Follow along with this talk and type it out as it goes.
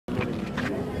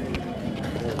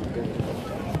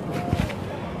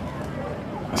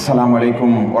السلام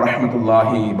عليكم ورحمة الله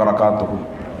وبركاته.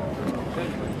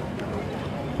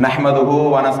 نحمده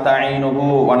ونستعينه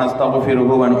ونستغفره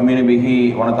ونؤمن به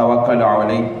ونتوكل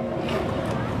عليه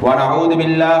ونعوذ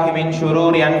بالله من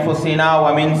شرور أنفسنا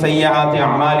ومن سيئات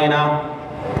أعمالنا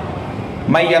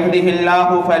من يهده الله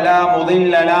فلا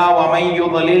مضل له ومن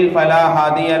يضلل فلا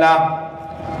هادي له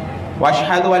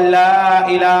واشهد أن لا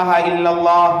إله إلا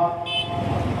الله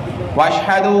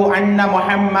واشهد أن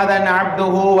محمدا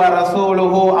عبده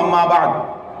ورسوله أما بعد.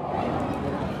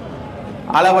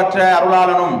 அளவற்ற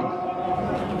அருளாளனும்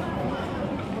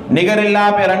நிகரில்லா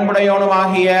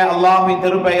பேரன்புடையோனுமாகிய அல்லாஹ்வின்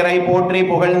திருப்பெயரை போற்றி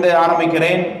புகழ்ந்து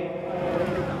ஆரம்பிக்கிறேன்.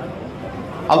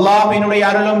 அல்லாஹ்வினுடைய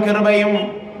அருளும் கிருபையும்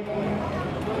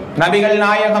நபிகள்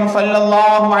நாயகம்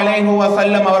ஸல்லல்லாஹு அலைஹி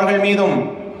வஸல்லம் அவர்கள் மீதும்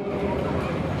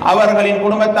அவர்களின்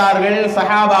குடும்பத்தார்கள்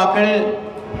சஹாபாக்கள்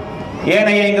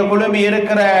ஏனைய இங்கு குழுமி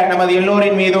இருக்கிற நமது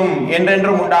எல்லோரின் மீதும்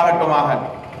என்றென்றும் உண்டாகட்டுமாக.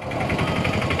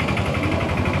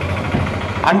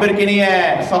 அன்பிற்கினிய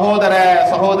சகோதர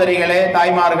சகோதரிகளே,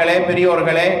 தாய்மார்களே,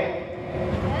 பெரியோர்களே,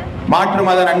 மாற்று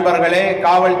மத நண்பர்களே,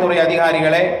 காவல்துறை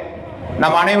அதிகாரிகளே,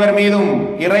 நம் அனைவர் மீதும்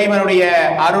இறைவனுடைய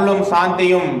அருளும்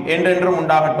சாந்தியும் என்றென்றும்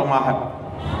உண்டாகட்டுமாக.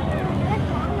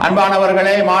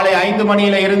 அன்பானவர்களே, மாலை 5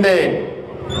 மணியில இருந்து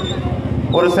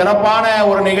ஒரு சிறப்பான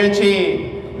ஒரு நிகழ்ச்சி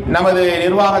நமது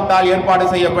நிர்வாகத்தால் ஏற்பாடு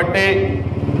செய்யப்பட்டு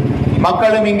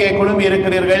மக்களும் இங்கே குழுமி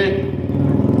இருக்கிறீர்கள்.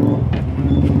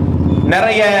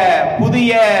 நிறைய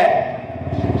புதிய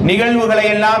நிகழ்வுகளை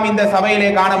எல்லாம் இந்த சபையிலே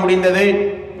காண முடிந்தது.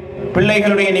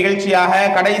 பிள்ளைகளுடைய நிகழ்ச்சியாக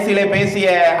கடைசியிலே பேசிய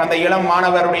அந்த இளம்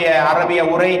மாணவருடைய அரபிய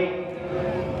உரை,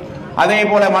 அதே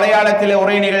போல மலையாளத்திலே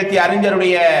உரை நிகழ்த்திய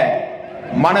அறிஞருடைய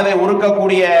மனதை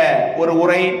உருக்கக்கூடிய ஒரு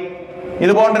உரை,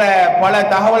 இது போன்ற பல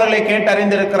தகவல்களை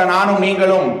கேட்டறிந்திருக்கிற நானும்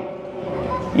நீங்களும்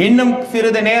இன்னும்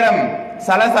சிறிது நேரம்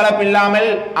சலசலப்பில்லாமல்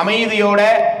அமைதியோட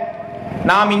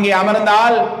நாம் இங்கே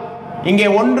அமர்ந்தால் இங்கே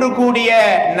ஒன்று கூடிய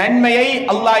நன்மையை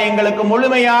அல்லாஹ் எங்களுக்கு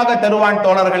முழுமையாக தருவான்.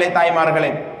 தோழர்களே,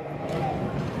 தாய்மார்களே,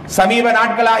 சமீப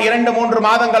நாட்களாக 2-3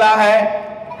 மாதங்களாக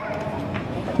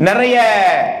நிறைய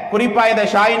குறிப்பா இந்த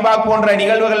ஷாயின்பாக் போன்ற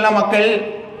நிகழ்வுகள்லாம் மக்கள்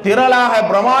திரளாக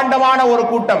பிரம்மாண்டமான ஒரு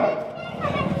கூட்டம்.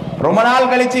 ரொம்ப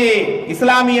நாள் கழிச்சு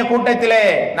இஸ்லாமிய கூட்டத்திலே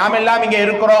நாம் எல்லாம் இங்கே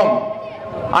இருக்கிறோம்.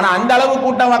 ஆனா அந்த அளவு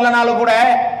கூட்டம் வரலனாலும் கூட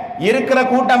இருக்கிற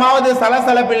கூட்டமாவது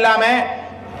சலசலப்பு இல்லாம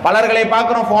பலர்களை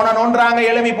பார்க்கிறோம். போன நோன்றாங்க,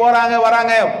 எழுப்பி போறாங்க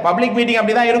வராங்க. பப்ளிக் மீட்டிங்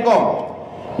அப்படிதான் இருக்கும்.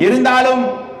 இருந்தாலும்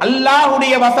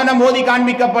அல்லாஹ்வுடைய வசனம் ஓதி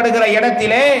காண்பிக்கப்படுகிற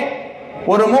இடத்திலே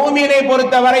ஒரு முஃமினை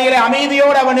பொறுத்த வரையிலே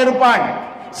அமைதியோடு அவன் இருப்பான்,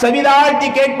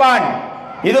 செவிதாழ்த்தி கேட்பான்.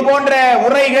 இது போன்ற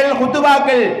உரைகள்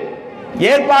குத்துபாக்கள்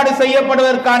ஏற்பாடு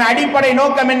செய்யப்படுவதற்கான அடிப்படை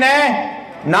நோக்கம் என்ன?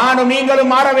 நானும்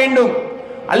நீங்களும் மாற வேண்டும்.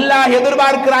 அல்லாஹ்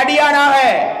எதிர்பார்க்கிற அடியானாக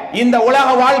இந்த உலக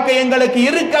வாழ்க்கை எங்களுக்கு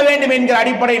இருக்க வேண்டும் என்கிற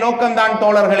அடிப்படை நோக்கம்தான்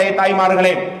தோழர்களே,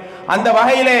 தாய்மார்களே. அந்த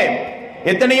வகையிலே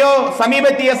எத்தனையோ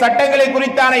சமீபத்திய சட்டங்களை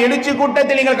குறித்தான எழுச்சி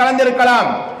கூட்டத்தில் நீங்கள் கலந்திருக்கலாம்.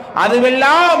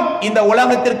 அதுவெல்லாம் இந்த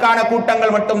உலகத்திற்கான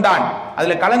கூட்டங்கள் மட்டும்தான்.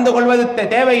 அதுல கலந்து கொள்வது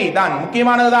தேவைதான்,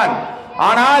 முக்கியமானதுதான்.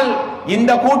 ஆனால்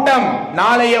இந்த கூட்டம்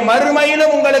நாளைய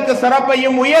மறுமையிலும் உங்களுக்கு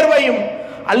சிறப்பையும் உயர்வையும்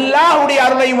அல்லாஹ்வுடைய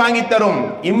அருளையும் வாங்கி தரும்.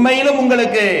 இம்மையிலும்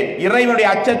உங்களுக்கு இறைவனுடைய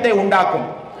அச்சத்தை உண்டாக்கும்.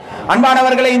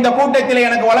 அன்பானவர்களே, இந்த கூட்டத்தில்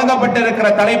எனக்கு வழங்கப்பட்டிருக்கிற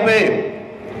தலைப்பு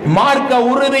மார்க்க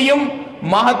உறுதியும்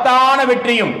மகத்தான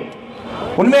வெற்றியும்.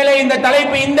 உண்மையிலே இந்த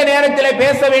தலைப்பு இந்த நேரத்தில்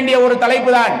பேச வேண்டிய ஒரு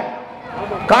தலைப்பு தான்.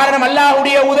 காரணம்,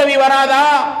 அல்லாஹ்வுடைய உதவி வராதா?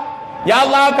 யா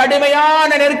அல்லாஹ், கடுமையான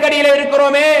நெருக்கடியில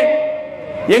இருக்கிறோமே,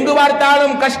 எங்கு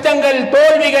பார்த்தாலும் கஷ்டங்கள்,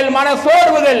 தோல்விகள், மன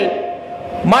சோர்வுகள்,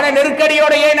 மன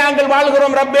நெருக்கடியோடையே நாங்கள்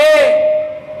வாழ்கிறோம். ரப்பே,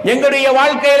 எங்களுடைய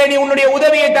வாழ்க்கையில நீ உன்னுடைய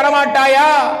உதவியை தரமாட்டாயா?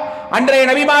 அன்றைய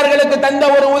நபிமார்களுக்கு தந்த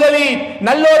ஒரு உதவி,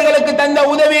 நல்லோர்களுக்கு தந்த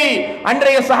உதவி,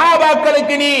 அன்றைய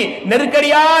சஹாபாக்களுக்கு நீ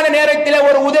நெருக்கடியான நேரத்தில்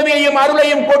ஒரு உதவியையும்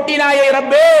அருளையும் கொட்டினாயே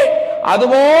ரப்பே, அது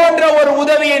போன்ற ஒரு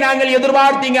உதவியை நாங்கள்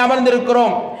எதிர்பார்த்து இங்கே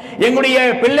அமர்ந்திருக்கிறோம். எங்களுடைய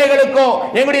பிள்ளைகளுக்கோ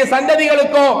எங்களுடைய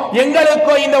சந்ததிகளுக்கோ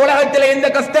எங்களுக்கோ இந்த உலகத்தில் எந்த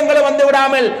கஷ்டங்களும் வந்து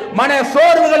விடாமல் மன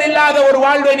சோர்வுகள் இல்லாத ஒரு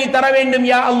வாழ்வை நீ தர வேண்டும்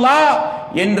யா அல்லாஹ்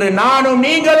என்று நானும்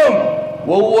நீங்களும்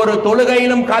ஒவ்வொரு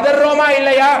தொழுகையிலும் கதறோமா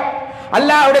இல்லையா?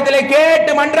 அல்லாஹ்விடத்தில்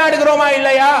கேட்டு மன்றாடுகிறோமா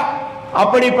இல்லையா?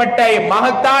 அப்படிப்பட்ட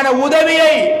மகத்தான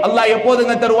உதவியை அல்லாஹ்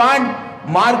எப்போதுங்க தருவான்?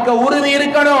 மார்க்க உறுதி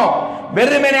இருக்கணும்.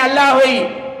 வெறுமனே அல்லாஹ்வை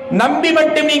நம்பி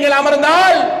மட்டும் நீங்கள்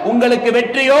அமர்ந்தால் உங்களுக்கு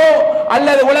வெற்றியோ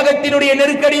அல்லது உலகத்தினுடைய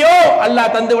நெருக்கடியோ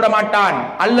அல்லாஹ் தந்து விட மாட்டான்,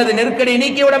 அல்லது நெருக்கடியை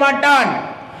நீக்கி விட மாட்டான்.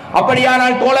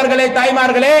 அப்படியானால் தோழர்களே,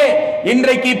 தாய்மார்களே,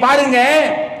 இன்றைக்கு பாருங்க,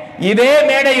 இதே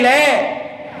மேடையில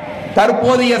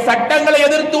தற்போதைய சட்டங்களை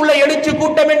எதிர்த்துள்ள எழுச்சி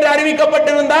கூட்டம் என்று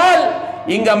அறிவிக்கப்பட்டிருந்தால்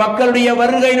இங்க மக்களுடைய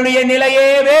வருகையினுடைய நிலையே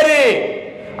வேறு.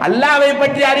 அல்லாஹ்வை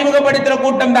பற்றி அறிமுகப்படுத்துற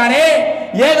கூட்டம் தானே,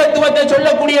 ஏகத்துவத்தை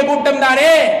சொல்லக்கூடிய கூட்டம்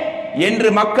தானே என்று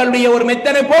மக்களுடைய ஒரு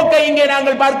மெத்தனை போக்கை இங்கே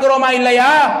நாங்கள் பார்க்கிறோமா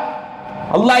இல்லையா?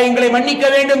 அல்லாஹ் எங்களை மன்னிக்க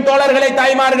வேண்டும் தோழர்களே,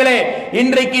 தாய்மார்களே.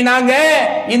 இன்றைக்கு நாங்க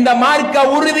இந்த மார்க்க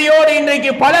உறுதியோடு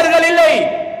இன்றைக்கு பலர்கள் இல்லை.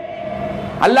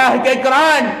 அல்லாஹ்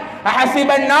கேட்கிறான்,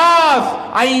 அஹஸிபன் நாஸ்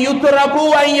அன் யுத்ரகு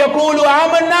அன் யகூலு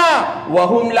ஆமன்னா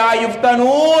வஹும் லா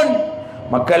யுஃப்தனூன்.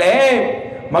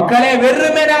 மக்களே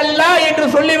வெறுமனே அல்லாஹ் என்று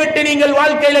சொல்லிவிட்டு நீங்கள்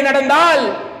வாழ்க்கையில நடந்தால்,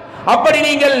 அப்படி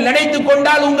நீங்கள் நினைத்துக்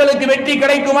கொண்டால் உங்களுக்கு வெற்றி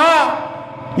கிடைக்குமா?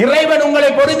 இறைவன் உங்களை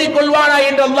பொருந்திக் கொள்வானா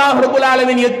என்று அல்லாஹ் ரப்பல்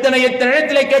ஆலமீன் எத்தனை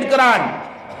இடத்திலே கேட்கிறான்.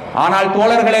 ஆனால்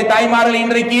தோழர்களே, தாய்மார்கள்,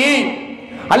 இன்றைக்கு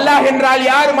அல்லாஹ் என்றால்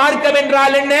யார், மார்க்கம்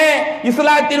என்றால் என்ன,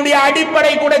 இஸ்லாத்தினுடைய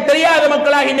அடிப்படை கூட தெரியாத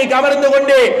மக்களாக இன்னைக்கு அமர்ந்து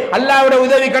கொண்டு அல்லாஹ்வுடைய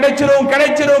உதவி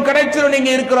கிடைச்சிரும் நீங்க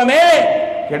இருக்கிறோமே,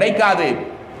 கிடைக்காது.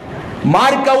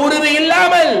 மார்க்க உறுதி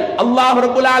இல்லாமல் அல்லாஹ்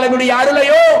ரப்பல் ஆலமீனுடைய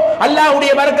அருளையோ,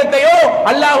 அல்லாஹ்வுடைய பரக்கத்தையோ,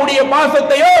 அல்லாஹ்வுடைய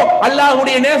பாசத்தையோ,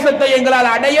 அல்லாஹ்வுடைய நேசத்தை எங்களால்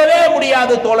அடையவே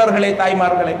முடியாது தோழர்களே,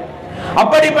 தாய்மார்களே.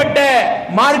 அப்படிப்பட்ட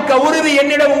மார்க்க உறுதி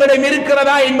என்னிடம் உங்களிடம்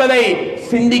இருக்கிறதா என்பதை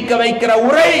சிந்திக்க வைக்கிற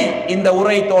உரை இந்த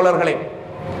உரை தோழர்களே.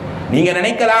 நீங்க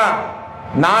நினைக்கலாம்,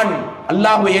 நான்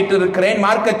அல்லாஹ்வை ஏற்றிருக்கிறேன்,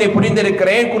 மார்க்கத்தை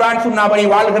புரிந்திருக்கிறேன், குர்ஆன் சுன்னாவை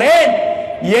வாழ்கிறேன்,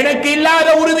 எனக்கு இல்லாத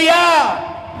உறுதியா?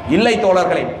 இல்லை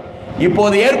தோழர்களே.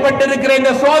 இப்போது ஏற்பட்டிருக்கிற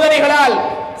இந்த சோதனைகளால்,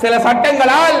 சில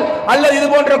சட்டங்களால் அல்லது இது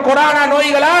போன்ற கொரோனா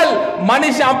நோய்களால்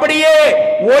மனுஷன் அப்படியே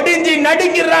ஒடிஞ்சி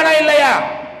நடுங்கிறானா இல்லையா?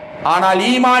 ஆனால்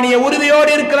ஈமானிய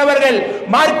உறுதியோடு இருக்கிறவர்கள்,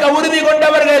 மார்க்க உறுதி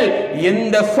கொண்டவர்கள்,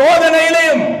 எந்த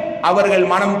சோதனையிலும் அவர்கள்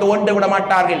மனம் தோண்டு விட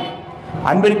மாட்டார்கள்.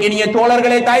 அன்பிற்கினிய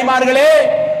தோழர்களே, தாய்மார்களே,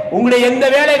 உங்களுடைய எந்த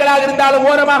வேலைகளாக இருந்தாலும்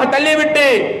ஓரமாக தள்ளிவிட்டு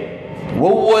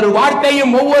ஒவ்வொரு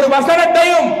வார்த்தையும் ஒவ்வொரு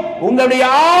வசனத்தையும் உங்களுடைய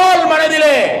ஆள்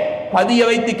மனதிலே பதிய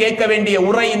வைத்து கேட்க வேண்டிய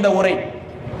உரை இந்த உரை.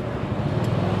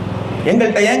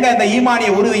 எங்கள்கிட்ட ஏங்க அந்த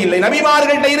ஈமானிய உறுதி இல்லை?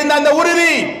 நபிமார்கள்ட்ட இருந்த அந்த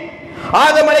உறுதி,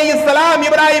 ஆதம் அலைஹிஸ்ஸலாம்,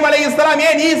 இப்ராஹிம் அலைஹிஸ்ஸலாம்,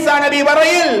 ஏன் ஈசா நபி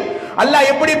வரையில் அல்லாஹ்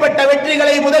எப்படிப்பட்ட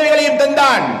வெற்றிகளையும் உதவிகளையும்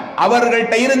தந்தான்.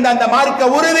 அவர்கள்ட்ட இருந்த அந்த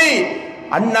மார்க்க உறுதி,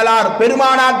 அன்னலார்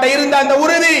பெருமானார்ட்ட இருந்த அந்த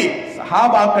உறுதி,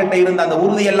 சஹாபாக்கள்ட்ட இருந்த அந்த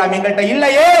உறுதி எல்லாம் எங்கள்கிட்ட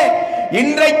இல்லையே.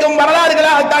 இன்றைக்கும்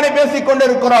வரலாறுகளாகத்தானே பேசிக்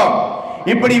கொண்டிருக்கிறோம்.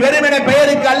 இப்படி வெறுமனே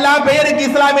பெயருக்கு அல்லாஹ், பெயருக்கு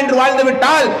இஸ்லாம் என்று வாழ்ந்து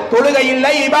விட்டால், தொழுகை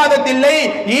இல்லை, இபாதத் இல்லை,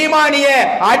 ஈமானிய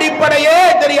அடிப்படையே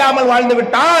தெரியாமல் வாழ்ந்து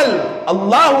விட்டால்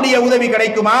அல்லாஹ்வுடைய உதவி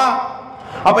கிடைக்குமா?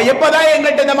 அப்ப எப்பதான்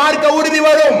எங்கள்கிட்ட இந்த மார்க்க உறுதி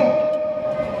வரும்?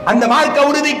 அந்த மார்க்க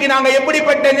உறுதிக்கு நாங்க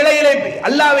எப்படிப்பட்ட நிலையிலே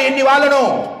அல்லாஹ்வை எண்ணி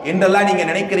வாழணும் என்றெல்லாம் நீங்க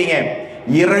நினைக்கிறீங்க.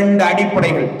 இரண்டு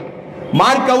அடிப்படைகள்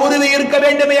மார்க்க உறுதி இருக்க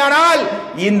வேண்டுமேயானால்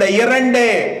இந்த இரண்டு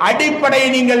அடிப்படையை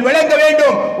நீங்கள் விளங்க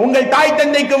வேண்டும். உங்கள் தாய்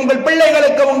தந்தைக்கும், உங்கள்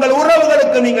பிள்ளைகளுக்கும், உங்கள்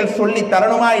உறவுகளுக்கும் நீங்கள் சொல்லி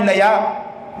தரணுமா இல்லையா?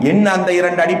 என்ன அந்த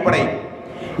இரண்டு அடிப்படை?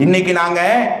 இன்னைக்கு நாங்க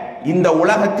இந்த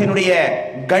உலகத்தினுடைய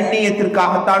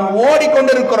கண்ணியத்திற்காகத்தான்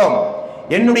ஓடிக்கொண்டிருக்கிறோம்.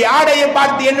 என்னுடைய ஆடையை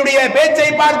பார்த்து, என்னுடைய பேச்சை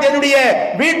பார்த்து, என்னுடைய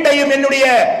வீட்டையும், என்னுடைய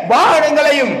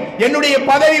வாகனங்களையும், என்னுடைய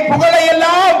பதவி புகழை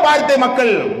எல்லாம் பார்த்து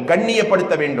மக்கள்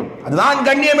கண்ணியப்படுத்த வேண்டும். அதுதான்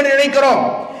கண்ணியம் என்று நினைக்கிறோம்.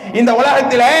 இந்த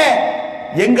உலகத்திலே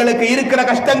எங்களுக்கு இருக்கிற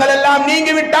கஷ்டங்கள் எல்லாம்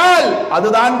நீங்கிவிட்டால்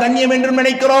அதுதான் கண்ணியம் என்று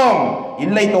நினைக்கிறோம்.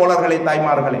 இல்லை தோழர்களே,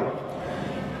 தாய்மார்களே,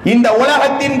 இந்த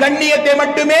உலகத்தின் கண்ணியத்தை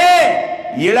மட்டுமே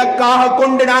இலக்காக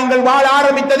கொண்டு நாங்கள் வாழ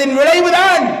ஆரம்பித்ததின்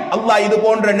விளைவுதான் அல்லாஹ் இது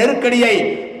போன்ற நெருக்கடியை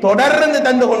தொடர்ந்து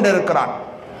தந்து கொண்டிருக்கிறான்.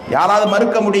 யாராவது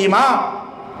மறுக்க முடியுமா?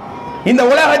 இந்த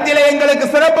உலகத்திலே எங்களுக்கு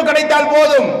சிறப்பு கிடைத்தால்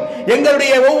போதும்,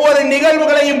 எங்களுடைய ஒவ்வொரு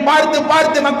நிகழ்வுகளையும் பார்த்து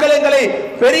பார்த்து மக்கள் எங்களை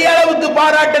பெரிய அளவுக்கு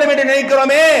பாராட்டணும் என்று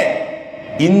நினைக்கிறோமே.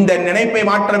 இந்த நினைப்பை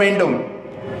மாற்ற வேண்டும்.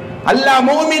 அல்லாஹ்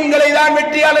மூமின்களை தான்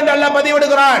வெற்றியாளர் என்று அல்லாஹ்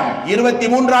பதிவிடுகிறான்.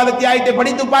 23வது அத்தியாயத்தை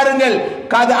படித்து பாருங்கள்.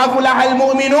 கத் அஃப்லஹல்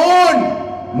முஃமினூன்,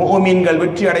 மூமின்கள்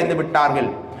வெற்றி அடைந்து விட்டார்கள்.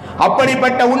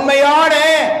 அப்படிப்பட்ட உண்மையான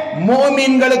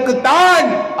மூமின்களுக்கு தான்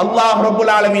அல்லாஹ்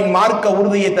ரப்பல் ஆலமீன் மார்க்க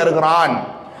உறுதியை தருகிறான்.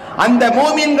 அந்த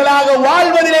மூமின்களாக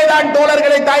வாழ்வதிலே தான்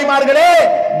தோழர்களே, தாய்மார்களே,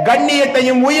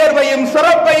 கண்ணியத்தையும் உயர்வையும்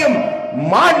சிறப்பையும்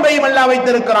மாண்பையும் அல்லாஹ்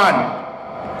வைத்திருக்கிறான்.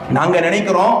 நாங்க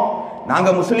நினைக்கிறோம், நாங்க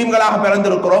முஸ்லிம்களாக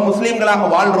பிறந்திருக்கிறோம், முஸ்லிம்களாக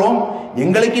வாழ்றோம்,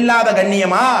 எங்களுக்கு இல்லாத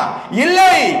கண்ணியமா?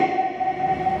 இல்லை.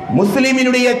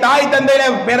 முஸ்லிமினுடைய தாய்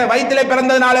தந்தையில வயிற்றிலே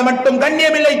பிறந்ததுனால மட்டும்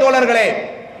கண்ணியம் இல்லை தோழர்களே.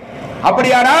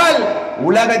 அப்படியானால்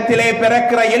உலகத்திலே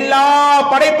பிறக்கிற எல்லா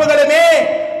படைப்புகளுமே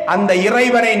அந்த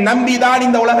இறைவனை நம்பிதான்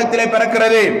இந்த உலகத்திலே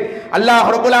பிறக்கிறது. அல்லாஹ்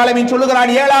ரப்பல் ஆலமீன்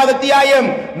சொல்லுகிறான், 7வது அத்தியாயம்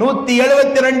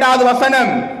 172வது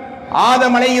வசனம்,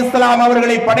 ஆதம் அலைஹிஸ்ஸலாம்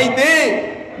அவர்களை படைத்து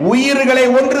உயிர்களை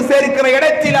ஒன்று சேர்க்கிற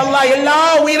இடத்தில் அல்லாஹ் எல்லா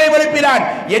உயிரையும் எழுப்பினான்.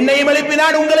 என்னையும்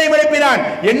எழுப்பினான், உங்களையும் எழுப்பினான்.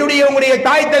 என்னுடைய உங்களுடைய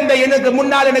தாய் தந்தை, எனக்கு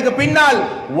முன்னால் எனக்கு பின்னால்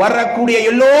வரக்கூடிய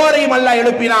எல்லோரையும் அல்லாஹ்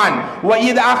எழுப்பினான்.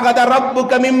 وَإِذْ أَخَذَ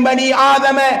رَبُّكَ مِنْ بَنِي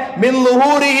آدَمَ مِنْ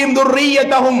ظُهُورِهِمْ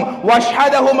ذُرِّيَّتَهُمْ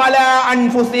وَأَشْهَدَهُمْ عَلَى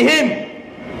أَنفُسِهِمْ,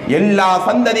 எல்லா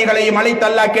சந்ததிகளையும் அழைத்து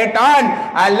அல்லாஹ் கேட்டான்,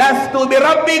 அலஸ்து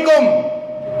பிரப்பிக்கும்,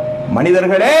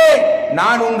 மனிதர்களே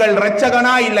நான் உங்கள்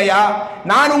இரட்சகனா இல்லையா,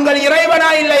 நான் உங்கள் இறைவனா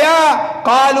இல்லையா?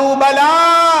 காலு பலா,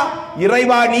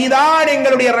 இறைவா நீதான்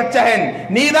எங்களுடைய இரட்சகன்,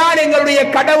 நீதான் எங்களுடைய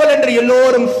கடவுள் என்று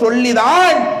எல்லோரும்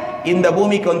சொல்லிதான் இந்த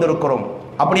பூமிக்கு வந்திருக்கிறோம்.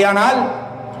 அப்படியானால்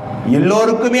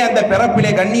எல்லோருக்குமே அந்த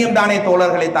பிறப்பிலே கண்ணியம் தானே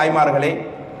தோழர்களே, தாய்மார்களே?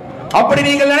 அப்படி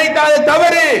நீங்கள் நினைத்தால்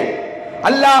தவறு.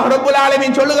 அல்லாஹ் ரப்பல்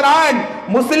ஆலமீன் சொல்லுகிறான்,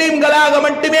 முஸ்லிம்களாக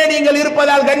மட்டுமே நீங்கள்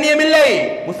இருப்பதால் கண்ணியம் இல்லை.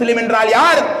 முஸ்லிம் என்றால்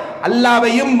யார்?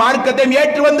 அல்லாஹ்வையும் மார்க்கத்தையும்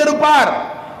ஏற்று வந்திருப்பார்.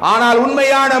 ஆனால்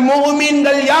உண்மையான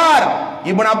முஃமின்கள் யார்?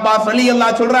 இப்னு அப்பாஸ்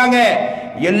ரலியல்லாஹு சொல்றாங்க,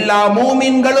 எல்லா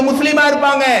முஃமின்களும் முஸ்லிமா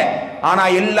இருப்பாங்க, ஆனா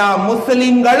எல்லா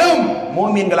முஸ்லிம்களும்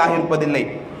முஃமின்களாக இருப்பதில்லை.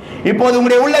 இப்போது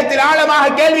உங்களுடைய உள்ளத்தில்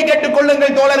ஆழமாக கேள்வி கேட்டுக்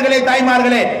கொள்ளுங்கள் தோழர்களே,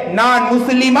 தாய்மார்களே, நான்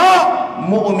முஸ்லிமா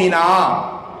முஃமினா?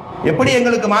 எப்படி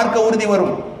எங்களுக்கு மார்க்க உறுதி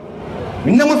வரும்?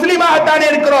 இந்த முஸ்லிமாகத்தானே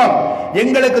இருக்கிறோம்,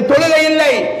 எங்களுக்கு தொழுகை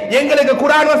இல்லை, எங்களுக்கு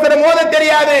குர்ஆன் வசனம் ஓத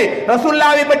தெரியாது,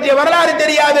 ரசூலுல்லாஹ்வை பற்றிய வரலாறு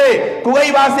தெரியாது.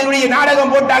 குகைவாசியுடைய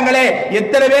நாடகம் போட்டாங்களே,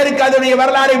 எத்தனை பேருக்கு அதனுடைய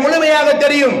வரலாறு முழுமையாக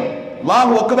தெரியும்?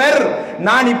 அல்லாஹு அக்பர்.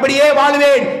 நான் இப்படியே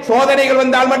வாழ்வேன், சோதனைகள்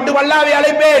வந்தால் மட்டும் அல்லாஹ்வை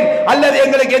அழைப்பேன், அல்லது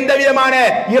எங்களுக்கு எந்த விதமான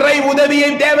இறை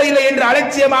உதவியும் தேவையில்லை என்று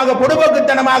அலட்சியமாக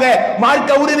பொடுபோக்குத்தனமாக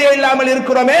மார்க்க உறுதியே இல்லாமல்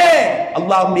இருக்கிறோமே,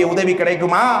 அல்லாஹ்வுடைய உதவி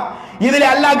கிடைக்குமா? இதில்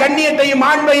அல்லாஹ் கண்ணியத்தையும்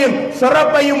மாண்பையும்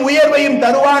சிறப்பையும் உயர்வையும்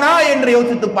தருவானா என்று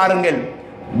யோசித்து பாருங்கள்.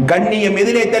 கண்ணியம்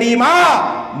எதிலே தெரியுமா?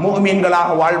 முஃமின்களாக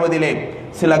வாழ்வதிலே.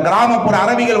 சில கிராமப்புற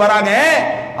அரபிகள் வராங்க,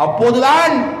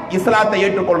 அப்போதுதான் இஸ்லாத்தை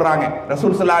ஏற்றுக்கொள்றாங்க.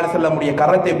 ரசூல் ஸல்லல்லாஹு அலைஹி வஸல்லம் உடைய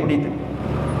கரத்தை பிடித்து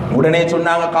உடனே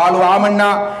சொன்னாங்க, காலு ஆமன்னா,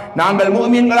 நாங்கள்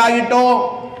முஃமின்களாகிட்டோம்,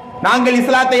 நாங்கள்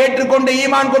இஸ்லாத்தை ஏற்றுக்கொண்டு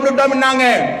ஈமான் கொண்டுட்டோம்.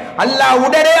 அல்லாஹ்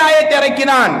உடனே ஆயத்தை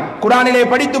இறக்கினான். குர்ஆனிலே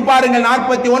படித்து பாருங்கள்,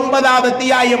 49வது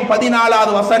அத்தியாயம்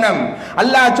 14வது வசனம்.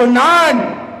 அல்லாஹ் சொன்னான்,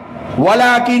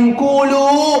 வலாகின் கூலு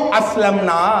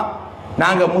அஸ்லம்னா,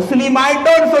 நாங்க முஸ்லிம்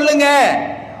ஆயிட்டோம் சொல்லுங்க.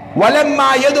 வலம்மா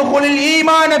யதுகுல்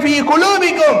ஈமான ஃபீ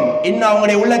குலூபிக்கும், இன்னும்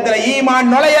அவங்களுடைய உள்ளத்துல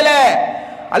ஈமான் நுழையல.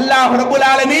 அல்லாஹ் ரப்பல்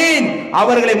ஆலமீன்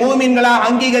அவர்களை முஃமின்களாக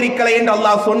அங்கீகரிக்கலை என்று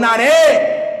அல்லாஹ் சொன்னானே.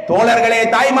 தோழர்களே,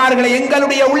 தாய்மார்களே,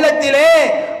 எங்களுடைய உள்ளத்திலே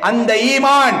அந்த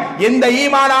ஈமான், எந்த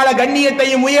ஈமானால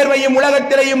கண்ணியத்தையும் உயர்வையும்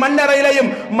உலகத்திலேயும் மன்னரையிலையும்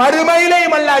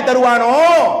மறுமையிலையும் அல்லாஹ் தருவானோ,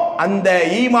 அந்த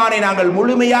ஈமானை நாங்கள்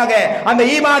முழுமையாக, அந்த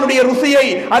ஈமானுடைய ருசியை,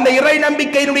 அந்த இறை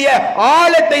நம்பிக்கையினுடைய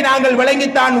ஆழத்தை நாங்கள்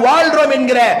விளங்கித்தான் வாழ்றோம்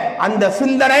என்கிற அந்த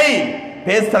சிந்தனை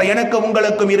பேசுற எனக்கு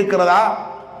உங்களுக்கும் இருக்கிறதா?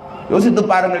 யோசித்து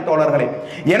பாருங்கள் தோழர்களே.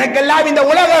 எனக்கெல்லாம் இந்த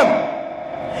உலகம்,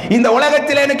 இந்த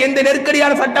உலகத்தில் எனக்கு எந்த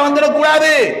நெருக்கடியான சட்டம்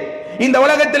வந்துடக்கூடாது, இந்த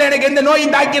உலகத்தில் எனக்கு எந்த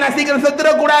நோயும் தாக்கி நான் சீக்கிரம்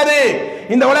செத்துடக்கூடாது,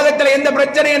 இந்த உலகத்தில் எந்த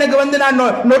பிரச்சனை எனக்கு வந்து நான்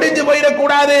நொடிஞ்சு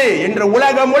போயிடக்கூடாது என்று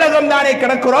உலகம் தானே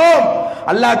கிடக்கிறோம்.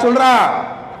 அல்லாஹ் சொல்றான்,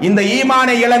 இந்த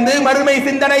ஈமானை இழந்து மறுமை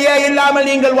சிந்தனையே இல்லாமல்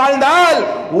நீங்கள் வாழ்ந்தால்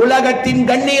உலகத்தின்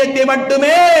கண்ணியத்தை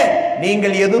மட்டுமே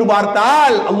நீங்கள்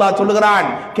எதிர்பார்த்தால், அல்லாஹ் சொல்லுகிறான்,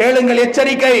 கேளுங்கள்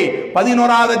எச்சரிக்கை.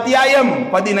 11வது அத்தியாயம்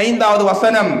 15வது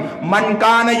வசனம். மன்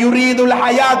கான யுரீதுல்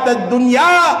ஹயாத்தத்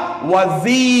துன்யா வ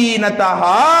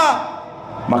ஸீனதஹா.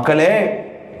 மக்களே,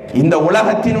 இந்த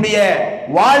உலகத்தினுடைய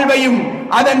வாழ்வையும்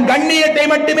அதன் கண்ணியத்தை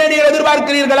மட்டுமே நீங்கள்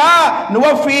எதிர்பார்க்கிறீர்களா?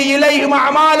 நுவஃபி இலைஹிம்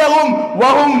அமாலஹும்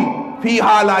வஹும்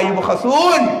ஃபீஹா லா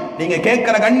யுப்ஹஸூன். நீங்க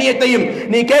கேட்கிற கண்ணியத்தையும்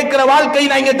நீ கேட்கிற வாழ்க்கையை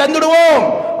நாங்க தந்துடுவோம்,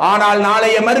 ஆனால்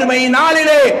நாளைய மறுமை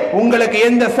நாளிலே உங்களுக்கு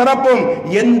எந்த சிறப்பும்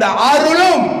எந்த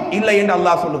அருளும் இல்லை என்று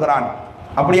அல்லாஹ் சொல்லுகிறான்.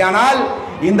 அப்படியானால்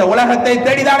இந்த உலகத்தை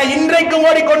தேடிதானே இன்றைக்கும்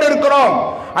ஓடிக்கொண்டிருக்கிறோம்.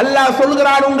 அல்லாஹ்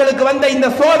சொல்கிறான், உங்களுக்கு வந்த இந்த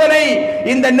சோதனை,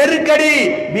 இந்த நெருக்கடி,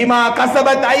 பிமா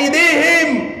கஸபத்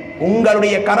ஐதீஹிம்,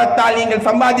 உங்களுடைய கரத்தால் நீங்கள்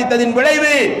சம்பாதித்ததின்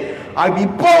விளைவு.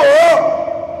 இப்போ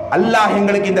அல்லாஹ்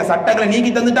எங்களுக்கு இந்த சட்டங்களை நீக்கி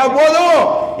தந்துட்டா போதும்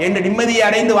என்று நிம்மதியை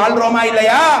அடைந்து வாழ்றோமா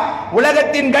இல்லையா?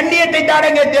 உலகத்தின் கண்ணியத்தை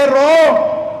தாடங்க தேடுறோம்.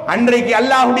 அன்றைக்கு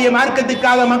அல்லாஹ்வுடைய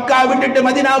மார்க்கத்துக்காக மக்கா விட்டுட்டு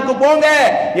மதீனாவுக்கு போங்க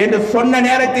என்று சொன்ன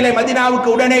நேரத்திலே மதீனாவுக்கு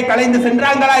உடனே கலைந்து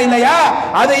சென்றாங்களா இல்லையா?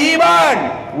 அது ஈமான்.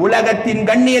 உலகத்தின்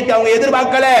கண்ணியத்தை அவங்க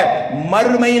எதிர்பார்க்கல.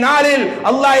 மறுமை நாளில்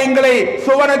அல்லாஹ் எங்களை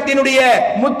சுவனத்தினுடைய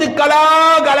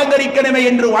முத்துக்களாக அலங்கரிக்கணுமே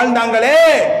என்று வாழ்ந்தாங்களே,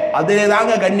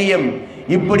 அதுதாங்க கண்ணியம்.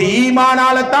 இப்படி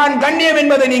ஈமானால தான் கண்ணியம்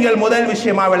என்பதை நீங்கள் முதல்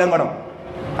விஷயமா விளங்கணும்.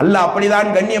 அல்லாஹ்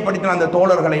அப்படிதான் கண்ணியப்படுத்தின அந்த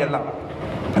தோழர்களை எல்லாம்.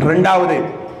 இரண்டாவது,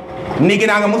 இன்னைக்கு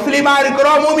நாங்க முஸ்லிமா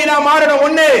இருக்கிறோம், மூமினா மாறணும்.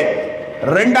 ஒண்ணு.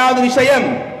 இரண்டாவது விஷயம்,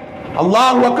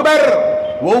 அல்லாஹு அக்பர்,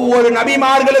 ஒவ்வொரு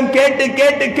நபிமார்களும் கேட்டு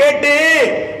கேட்டு கேட்டு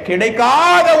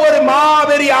கிடைக்காத ஒரு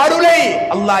மாபெரிய அருளை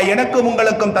அல்லாஹ் எனக்கும்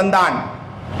உங்களுக்கும் தந்தான்.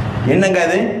 என்னங்க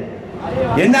அது?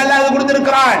 என்ன அல்லாஹ்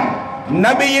கொடுத்திருக்கிறான்?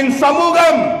 நபியின்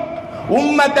சமூகம்,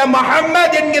 உம்மத்த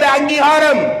முஹம்மத் என்கிற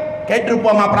அங்கீகாரம்.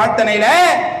 கேட்டிருப்போமா பிரார்த்தனையில?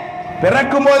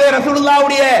 பிறக்கும் போதே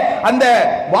ரசூலுல்லாஹ்வுடைய அந்த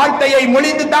வார்த்தையை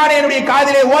மொழிந்து தானே என்னுடைய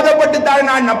காதிலே ஓதப்பட்டு தான்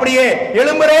நான் அப்படியே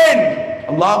எழும்புறேன்.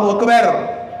 அல்லாஹு அக்பர்.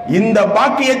 இந்த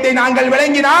பாக்கியத்தை நாங்கள்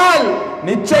விளங்கினால்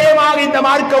நிச்சயமாக இந்த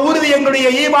மார்க்க உறுதி எங்களுடைய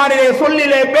ஈமானிலே,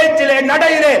 சொல்லிலே, பேச்சிலே,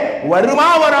 நடையிலே வருமா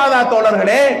வராதா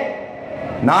தோழர்களே?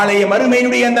 நாளைய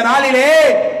மறுமையினுடைய அந்த நாளிலே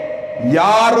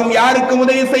யாரும் யாருக்கும்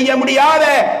உதவி செய்ய முடியாத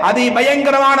அதி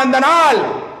பயங்கரமான அந்த நாள்,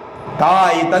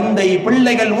 தாய் தந்தை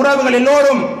பிள்ளைகள் உறவுகள்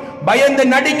எல்லோரும் பயந்து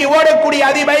நடுங்கி ஓடக்கூடிய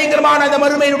அதி பயங்கரமான அந்த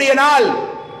மறுமையினுடைய நாள்.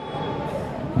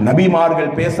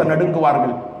 நபிமார்கள் பேச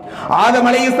நடுங்குவார்கள். ஆதம்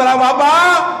அலைஹிஸ்ஸலாம், பாபா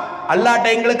அல்லாஹ்ட்ட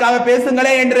எங்களுக்காக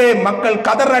பேசுங்களே என்று மக்கள்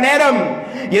கதற நேரம்,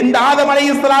 எந்த ஆதம்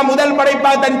அலைஹிஸ்ஸலாம் முதல்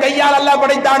படைப்பா தன் கையால் அல்லாஹ்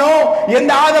படைத்தானோ,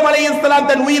 எந்த ஆதம் அலைஹிஸ்ஸலாம்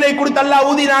தன் உயிரை கொடுத்து அல்லாஹ்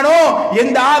ஊதினானோ,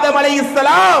 எந்த ஆதம்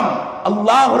அலைஹிஸ்ஸலாம்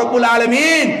அல்லாஹ் ரப்பல்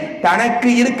ஆலமீன் தனக்கு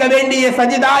இருக்க வேண்டிய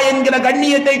சஜிதா என்கிற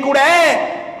கண்ணியத்தை கூட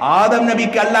ஆதம்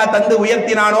நபிக்கு அல்லாஹ் தந்து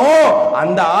உயர்த்தினானோ,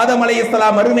 அந்த ஆதம்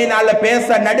அலைஹிஸ்ஸலாம் மறுமை நாள்ல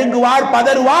பேச நடுங்குவார்,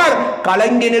 பதறுவார்,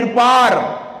 கலங்கி நிற்பார்.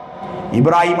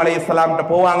 இப்ராஹிம் அலைஹிஸ்ஸலாம் கிட்ட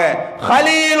போவாங்க.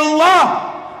 கலீலுல்லாஹ்,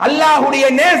 அல்லாஹ்வுடைய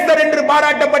நேசர் என்று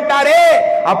பாராட்டப்பட்டாரே,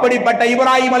 அப்படிப்பட்ட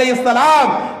இப்ராஹிம் அலைஹிஸ்ஸலாம்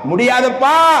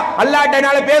முடியாதப்பா அல்லாஹ்ட்ட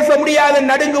என்னால பேச முடியாது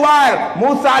நடுங்குவார்.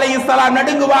 மூசா அலைஹிஸ்ஸலாம்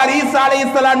நடுங்குவார், ஈசா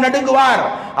அலைஹிஸ்ஸலாம் நடுங்குவார்.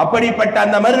 அப்படிப்பட்ட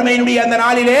அந்த மறுமையினுடைய அந்த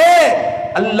நாளிலே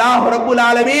அல்லாஹ் ரப்புல்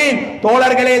ஆலமீன்,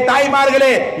 தோழர்களே,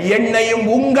 தாய்மார்களே, என்னையும்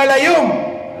உங்களையும்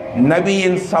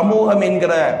நபியின் சமூகம்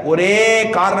என்கிற ஒரே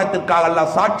காரணத்திற்காக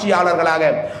அல்லாஹ் சாட்சியாளர்களாக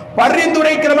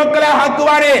பரிந்துரைக்கிற மக்களாக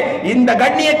ஆக்குவாரே. இந்த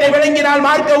கண்ணியத்தை விளங்கினால்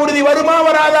மார்க்க உறுதி வருமா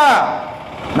வராதா?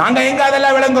 நாங்க எங்க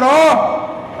அதெல்லாம் விளங்குறோம்?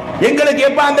 எங்களுக்கு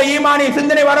எப்ப அந்த ஈமானி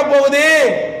சிந்தனை வரப்போகுது?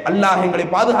 அல்லாஹ் எங்களை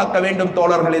பாதுகாக்க வேண்டும்.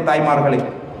 தோழர்களே, தாய்மார்களே,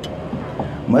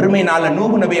 மறுமை நாள்ல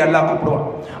நூஹ் நபி அல்லாஹ் கூப்பிடுவான்.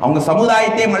 அவங்க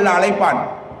சமுதாயத்தையும் அல்லாஹ் அழைப்பான்.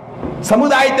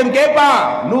 சமுதாயத்தையும் கேட்பான்,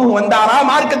 நூஹ் வந்தாரா,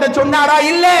 மார்க்கத்தை சொன்னாரா?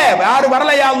 இல்ல, யாரு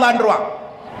வரலையா அல்லாஹ்ன்றுவான்.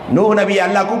 நூஹ் நபி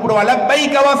அல்லாஹ் கூப்பிடுவான்,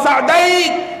 லப்பைக வ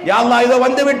சஅதைக், யா அல்லாஹ் இதோ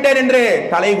வந்து விட்டேன் என்று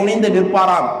தலை குனிந்து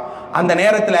நிற்பாராம். அந்த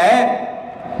நேரத்துல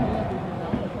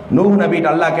நூஹ் நபிட்ட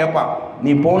அல்லாஹ் கேட்பான்,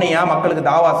 நீ போனியா, மக்களுக்கு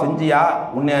தாவா செஞ்சியா?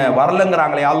 உன்னை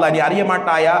வரலங்கறாங்களே அல்லாஹ், நீ அறிய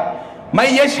மாட்டாயா? மை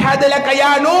யஷ்ஹது லக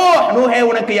யா நூஹ், நூஹே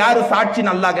உனக்கு யாரு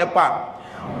சாட்சின்னு அல்லாஹ் கேட்பான்.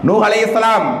 நூஹ்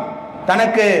அலைஹிஸ்ஸலாம்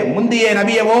தனக்கு முந்திய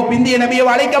நபியவோ பிந்திய நபியவோ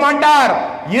அழைக்க மாட்டார்.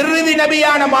 இறுதி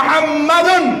நபியான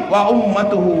முஹம்மதுன் வ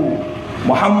உம்மத்துஹு,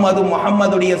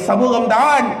 முஹம்மதுடைய சமூகம்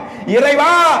தான்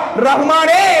இறைவா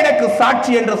ரஹ்மானே எனக்கு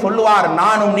சாட்சி என்று சொல்லுவார்.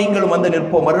 நானும் நீங்களும் வந்து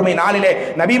நிற்போம் மறுமை நாளிலே.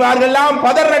 நபிமார்கள் எல்லாம்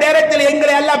பதற நேரத்தில்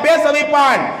எங்களை எல்லாம் பேச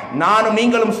வைப்பான். நானும்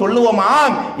நீங்களும்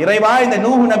சொல்லுவோமாம், இறைவா இந்த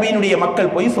நூஹ் நபியினுடைய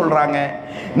மக்கள் பொய் சொல்றாங்க.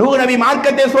 நூஹ் நபி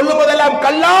மார்க்கத்தை சொல்லும் போதெல்லாம்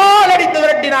கல்லால் அடித்து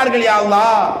விரட்டினார்கள். யா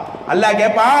அல்லாஹ், அல்லாஹ்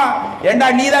கேப்பா, ஏண்டா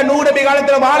நீதான் நூஹ் நபி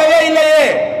காலத்துல வாழவே இல்லையே,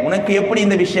 உனக்கு எப்படி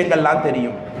இந்த விஷயங்கள்லாம்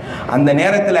தெரியும்? அந்த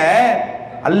நேரத்துல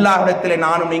அல்லாஹ்விடத்திலே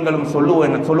நானும் நீங்களும்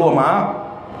சொல்லுவோமா,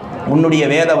 உன்னுடைய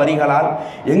வேத வரிகளால்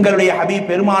எங்களுடைய ஹபீப்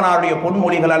பெருமானாருடைய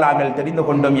பொன்மொழிகளால் நாங்கள் தெரிந்து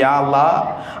கொண்டோம். யா அல்லாஹ்,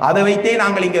 அதை வைத்தே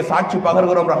நாங்கள் இங்கே சாட்சி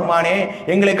பகர்கிறோம். ரஹ்மானே,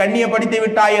 எங்களை கண்ணியப்படுத்தி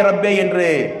விட்டாயே ரப்பே என்று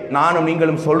நானும்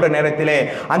நீங்களும் சொல்ற நேரத்திலே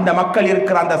அந்த மக்கள்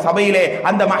இருக்கிற அந்த சபையிலே,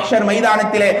 அந்த மஹ்ஷர்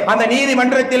மைதானத்திலே, அந்த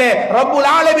நீதிமன்றத்திலே, ரப்புல்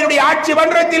ஆலமீனுடைய ஆட்சி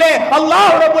மன்றத்திலே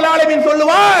அல்லாஹ் ரப்புல் ஆலமீன்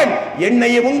சொல்லுவான்,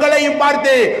 என்னையும் உங்களையும்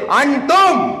பார்த்து,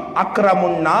 அன்தும்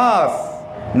அக்ரமுன் நாஸ்,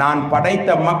 நான்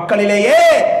படைத்த மக்களிலேயே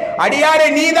அடியாரே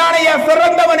நீதானையா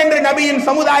சிறந்தவன் என்று நபியின்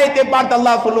சமுதாயத்தை பார்த்து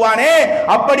அல்லாஹ் சொல்லுவானே,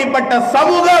 அப்படிப்பட்ட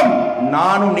சமூகம்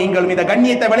நானும் நீங்களும் இந்த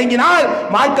கண்ணியத்தை விளங்கினால்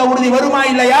மார்க்க உறுதி வருமா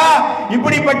இல்லையா?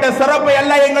 இப்படிப்பட்ட சிறப்பை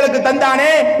எல்லாம் எங்களுக்கு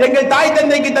தந்தானே, எங்கள் தாய்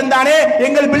தந்தைக்கு தந்தானே,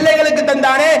 எங்கள் பிள்ளைகளுக்கு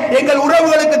தந்தானே, எங்கள்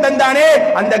உறவுகளுக்கு தந்தானே,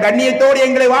 அந்த கண்ணியத்தோடு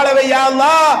எங்களை வாழவை யா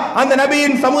அல்லாஹ். அந்த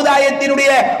நபியின்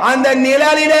சமுதாயத்தினுடைய அந்த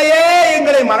நிழலிலேயே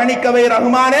எங்களை மரணிக்கவை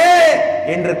ரஹ்மானே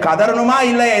என்று கதறணுமா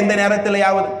இல்லையா? எந்த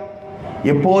நேரத்திலேயாவது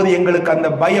எப்போது எங்களுக்கு அந்த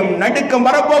பயம் நடுக்கம்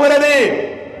வரப்போகிறது?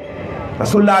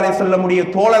 ரசூலுல்லாஹி அலைஹி வஸல்லம் உடைய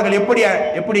தோழர்கள்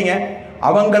எப்படிங்க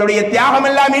அவங்களுடைய தியாகம்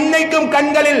எல்லாம் இன்னைக்கும்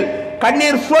கண்களில்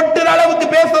கண்ணீர் சொட்டுற அளவுக்கு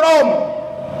பேசுறோம்.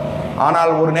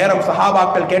 ஆனால் ஒரு நேரம்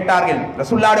சஹாபாக்கள் கேட்டார்கள்,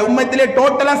 ரசூலுல்லாஹ்வுடைய உம்மத்திலே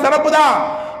டோட்டலா சிறப்பு தான்,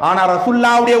 ஆனா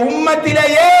ரசூலுல்லாஹ்வுடைய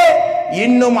உம்மத்திலேயே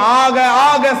இன்னும் ஆக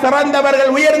ஆக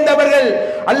சிறந்தவர்கள், உயர்ந்தவர்கள்,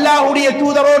 அல்லாஹ்வுடைய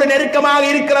தூதரோடு நெருக்கமாக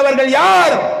இருக்கிறவர்கள்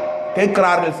யார்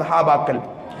கேட்கிறார்கள் சஹாபாக்கள்.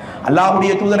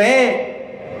 அல்லாஹ்வுடைய தூதரே,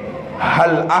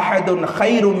 ஹல் அஹதுன்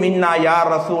கைரும் மின்னா யா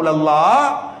ரசூலல்லாஹ்,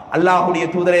 அல்லாஹ்வுடைய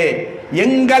தூதரே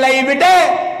எங்களை விட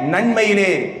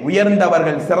நன்மையிலே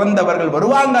உயர்ந்தவர்கள் சிறந்தவர்கள்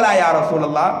வருவாங்களா யா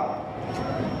ரசூலல்லாஹ்?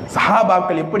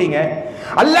 சஹாபாக்கள் எப்படிங்க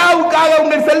அல்லாஹ்வுக்காக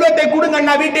உங்கள் செல்வத்தை கொடுங்க,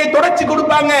 நான் வீட்டை தொடச்சி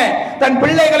கொடுப்பாங்க, தன்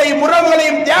பிள்ளைகளையும்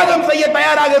உறவுகளையும் தியாகம் செய்ய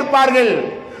தயாராக இருப்பார்கள்.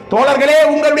 தோழர்களே,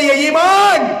 உங்களுடைய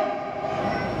ஈமான்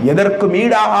எதற்கும்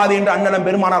ஈடாகாது என்று அண்ணலம்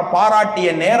பெருமானார் பாராட்டிய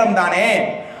நேரம் தானே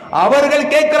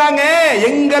அவர்கள் கேட்கிறாங்க,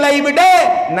 எங்களை விட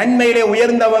நன்மையிலே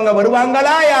உயர்ந்தவங்க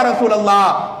வருவாங்களா யா ரசூலல்லாஹ்?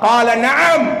 கால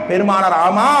நஅம், பெருமானார்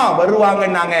ஆமா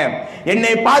வருவாங்கன்னாங்க.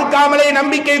 என்னை பார்க்காமலே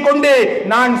நம்பிக்கை கொண்டு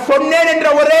நான் சொன்னேன் என்ற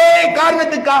ஒரே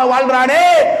காரணத்துக்காக வாழ்றானே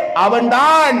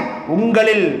அவன்தான்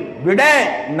உங்களில் விட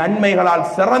நன்மைகளால்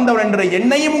சிறந்தவன் என்று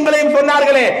என்னையும் உங்களையும்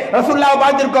சொன்னார்களே. ரசூலுல்லாஹ்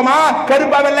பார்த்திருக்கோமா?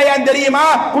 கருப்பா வெள்ளையான் தெரியுமா?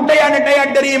 குட்டையா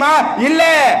நெட்டையான் தெரியுமா? இல்ல.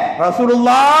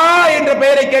 ரசூலுல்லாஹ் என்ற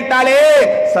பெயரை கேட்டாலே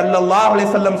ஸல்லல்லாஹு அலைஹி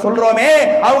வஸல்லம் சொல்றோமே,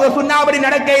 அவங்க சொன்னபடி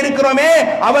நடக்க இருக்கிறோமே,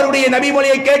 அவருடைய நபி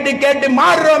மொழியை கேட்டு கேட்டு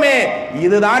மாறுறோமே,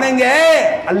 இதுதானங்க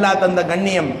அல்லாஹ் தந்த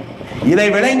கண்ணியம். இதை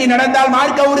விளங்கி நடந்தால்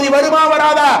மார்க்க உறுதி வருமா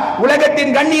வராதா?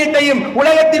 உலகத்தின் கண்ணியத்தையும்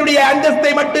உலகத்தினுடைய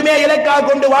அந்தஸ்தை மட்டுமே இலக்காக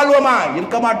கொண்டு வாழ்வோமா?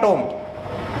 இருக்க மாட்டோம்.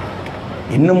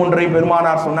 இன்னும் ஒன்றை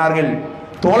பெருமானார் சொன்னார்கள்,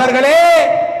 தோழர்களே,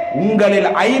 உங்களில்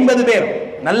 50 பேர்,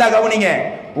 நல்லா கவனிங்க,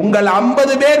 உங்கள்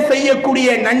 50 பேர்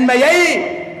செய்யக்கூடிய நன்மையை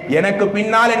எனக்கு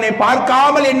பின்னால் என்னை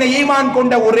பார்க்காமல் என்னை ஈமான்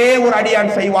கொண்ட ஒரே ஒரு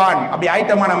அடியான் செய்வான். அப்படி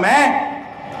ஆயிட்டமா? நம்ம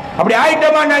அப்படி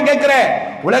ஆயிட்டமா? நான் கேட்கிறேன்.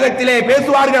 உலகத்திலே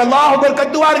பேசுவார்கள், அல்லாஹ் அக்பர்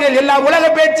கத்துவார்கள், எல்லாம் உலக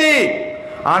பேச்சு.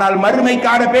 ஆனால்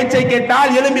மறுமைக்கான பேச்சை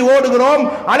கேட்டால் எழும்பி ஓடுகிறோம்,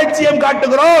 அலட்சியம்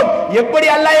காட்டுகிறோம். எப்படி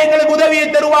அல்லாஹ் எங்களுக்கு உதவியை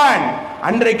தருவான்?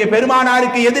 அன்றைக்கு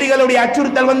பெருமானாருக்கு எதிரிகளுடைய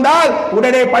அச்சுறுத்தல் வந்தால்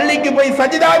உடனே பள்ளிக்கு போய்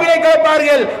சஜிதாவிலே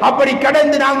கேட்பார்கள். அப்படி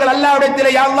கடந்து நாங்கள் அல்லாஹ்விடத்திலே,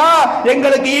 யா அல்லாஹ்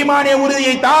எங்களுக்கு ஈமானிய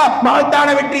உறுதியை தா, மகத்தான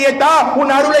வெற்றியை தா,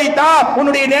 உன் அருளை தா,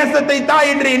 உன்னுடைய நேசத்தை தா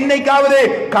என்று என்னைக்காவது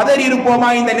கதறி இருப்போமா?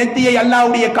 இந்த நெத்தியை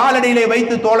அல்லாஹ்வுடைய காலடியிலே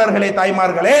வைத்து தோழர்களே,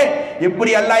 தாய்மார்களே,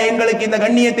 எப்படி அல்லாஹ் எங்களுக்கு இந்த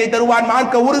கண்ணியத்தை தருவான்,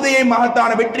 மார்க்க உறுதியை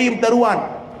மகத்தான வெற்றியும் தருவான்.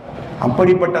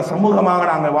 அப்படிப்பட்ட சமூகமாக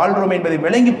நாங்கள் வாழ்றோம் என்பதை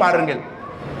விளங்கி பாருங்கள்.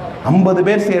 50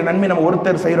 பேர் செய்யற நன்மை நம்ம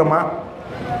ஒருத்தர் செய்யறோமா?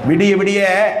 விடிய விடிய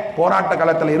போராட்ட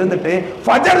காலத்தில் இருந்துட்டு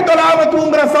ஃபஜர் தொழாம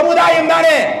தூங்குற சமுதாயம்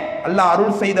தானே அல்லாஹ்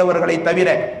அருள் செய்தவர்களை தவிர.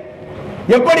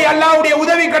 எப்படி அல்லாஹ்வுடைய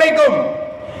உதவி கிடைக்கும்?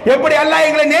 எப்படி அல்லாஹ்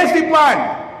எங்களை நேசிப்பான்?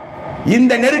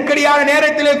 இந்த நெருக்கடியான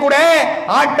நேரத்திலே கூட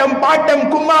ஆட்டம் பாட்டம்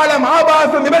கும்மாளம்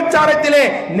ஆபாசம் விபச்சாரத்திலே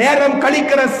நேரம்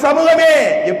கழிக்கிற சமூகமே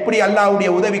எப்படி அல்லாஹ்வுடைய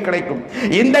உதவி கிடைக்கும்?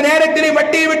 இந்த நேரத்திலே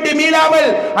வட்டியை விட்டு மீளாமல்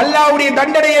அல்லாஹ்வுடைய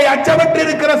தண்டனையை அச்சமற்று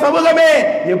இருக்கிற சமூகமே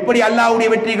எப்படி அல்லாஹ்வுடைய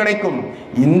வெற்றி கிடைக்கும்?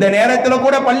 இந்த நேரத்தில்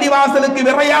கூட பள்ளிவாசலுக்கு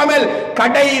விரையாமல்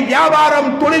கடை வியாபாரம்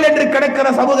தொழில் என்று கிடக்கிற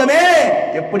சமூகமே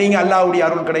எப்படிங்க அல்லாஹ்வுடைய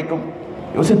அருள் கிடைக்கும்?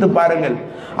 யோசித்து பாருங்கள்.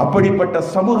 அப்படிப்பட்ட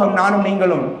சமூகம் நானும்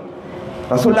நீங்களும்.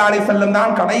 ரசூலுல்லாஹி அலைஹி வஸல்லம்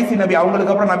தான் கடைசி நபி,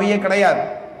 அவங்களுக்கு அப்புறம் நபியே கிடையாது.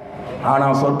 ஆனா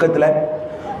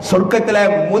சொர்க்கத்துல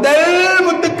முதல்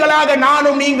முத்துக்களாக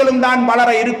நானும் நீங்களும் தான் வளர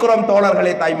இருக்கிறோம்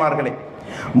தோழர்களே, தாய்மார்களே.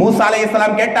 மூசா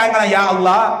அலைஹிஸ்ஸலாம் கேட்டாங்களா, யா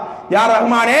அல்லாஹ், யா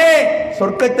ரஹ்மானே,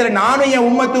 சொர்க்கத்துல நானும் என்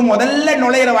உம்மத்தும் முதல்ல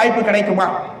நுழையிற வாய்ப்பு கிடைக்குமா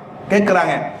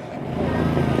கேட்கிறாங்க.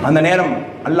 அந்த நேரம்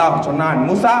அல்லாஹ் சொன்னான்,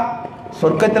 மூசா,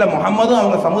 சொர்க்கத்துல முஹம்மதும்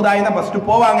அவங்க சமுதாயம் தான் ஃபர்ஸ்ட்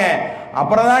போவாங்க,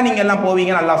 அப்புறம் தான் நீங்க எல்லாம்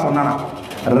போவீங்கன்னு அல்லாஹ் சொன்னானா.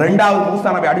 ரெண்டாவது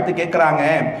மூசா நபி அடுத்து கேட்கிறாங்க,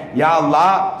 யா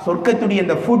அல்லாஹ், சொர்க்கத்துடைய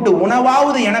இந்த ஃபுட்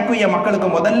உணவாவது எனக்கும் என் மக்களுக்கு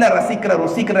முதல்ல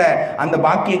ருசிக்கிற அந்த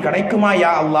பாக்கியம் கிடைக்குமா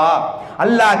யா அல்லாஹ்?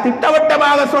 அல்லாஹ்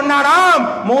திட்டவட்டமாக சொன்னானாம்,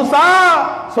 மூசா,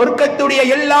 சொர்க்கத்துடைய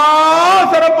எல்லா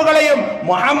சிறப்புகளையும்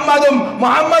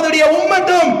முஹம்மதுடைய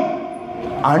உம்மத்தும்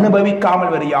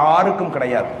அனுபவிக்காமல் வேறு யாருக்கும்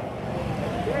கிடையாது.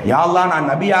 யா அல்லாஹ், நான்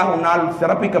நபியாக உன்னால்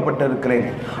சிறப்பிக்கப்பட்டிருக்கிறேன்,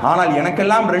 ஆனால்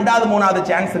எனக்கெல்லாம் 2வது 3வது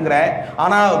சான்ஸ்ங்கற,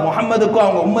 ஆனா முஹம்மதுக்கும்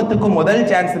அவங்க உம்மத்துக்கும் முதல்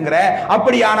சான்ஸ்ங்கற.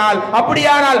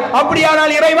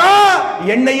 அப்படியானால் இறைவா,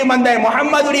 என்னையும் அந்த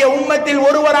முஹம்மதுடைய உம்மத்தில்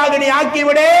ஒருவராக நீ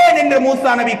ஆக்கிவிடேன் என்று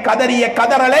மூசா நபி கதறிய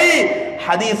கதறலை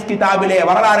ஹதீஸ் கிதாபிலே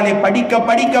வரலாறிலே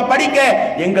படிக்க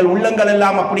எங்கள் உள்ளங்கள்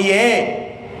எல்லாம் அப்படியே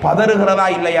பதறுகிறதா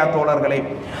இல்லையா தோழர்களே?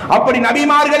 அப்படி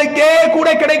நபிமார்களுக்கே கூட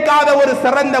கிடைக்காத ஒரு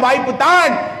சிறந்த வாய்ப்பு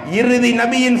தான் இறுதி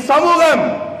நபியின் சமூகம்.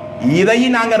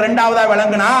 இதையும் நாங்க 2வதா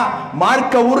விளங்குனா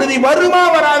மார்க்க உறுதி வருமா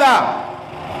வராதா?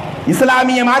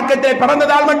 இஸ்லாமிய மார்க்கத்தை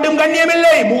பிறந்ததால் மட்டும் கண்ணியம்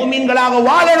இல்லை, மூமின்களாக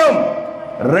வாழணும்.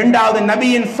 2வது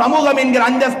நபியின் சமூகம் என்கிற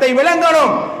அந்தஸ்தை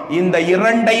விளங்கணும். இந்த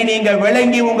 2ஐ நீங்க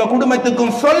விளங்கி உங்க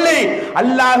குடும்பத்துக்கும் சொல்லி,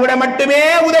 அல்லாஹ்விடம் மட்டுமே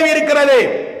உதவி இருக்கிறது,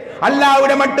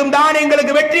 அல்லாஹ்விடம் மட்டும்தான்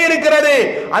எங்களுக்கு வெற்றி இருக்கிறது,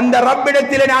 அந்த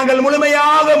ரப்பிடத்திலே நாங்கள்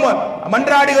முழுமையாக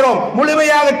மன்றாடுகிறோம்,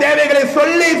 முழுமையாக தேவைகளை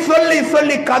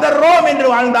சொல்லி கதறோம் என்று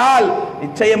வாழ்ந்தால்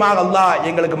நிச்சயமாக அல்லாஹ்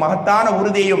எங்களுக்கு மகத்தான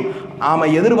உறுதியையும்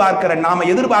நாம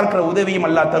எதிர்பார்க்கிற உதவியும்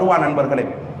அல்லாஹ் தருவான். நண்பர்களே,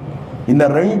 இந்த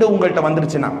 2 உங்கள்கிட்ட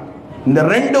வந்துருச்சுன்னா, இந்த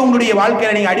 2 உங்களுடைய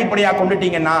வாழ்க்கையில நீங்க அடிப்படையாக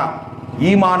கொண்டுட்டீங்கன்னா,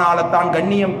 ஈமானால தான்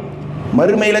கண்ணியம்,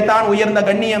 மறுமையில தான் உயர்ந்த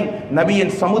கண்ணியம்,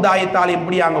 நபியின் சமுதாயத்தால்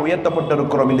எப்படி அங்க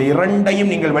உயர்த்தப்பட்டிருக்கிறோம். இந்த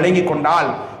 2ஐயும் நீங்கள் விளங்கி கொண்டால்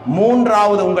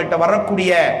 3வது உங்கள்கிட்ட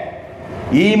வரக்கூடிய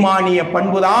ஈமானிய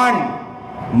பண்புதான்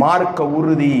மார்க்க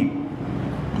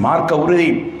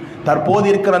உறுதி. தற்போது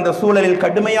இருக்கிற அந்த சூழலில்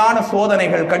கடுமையான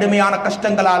சோதனைகள், கடுமையான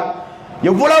கஷ்டங்களால்,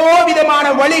 எவ்வளவோ விதமான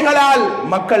வழிகளால்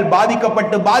மக்கள்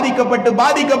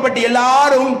பாதிக்கப்பட்டு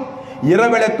எல்லாரும்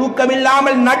இரவில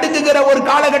தூக்கமில்லாமல் நடுங்குகிற ஒரு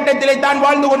காலகட்டத்திலே தான்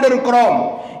வாழ்ந்து கொண்டிருக்கிறோம்.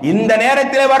 இந்த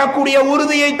நேரத்தில் வரக்கூடிய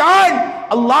உறுதியை தான்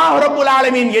அல்லாஹ் ரப்புல்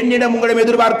ஆலமீன் என்னிடம் உங்களிடம்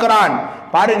எதிர்பார்க்கிறான்.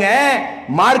 பாருங்க,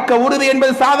 மார்க்க உறுதி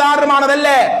என்பது சாதாரணமானதல்ல.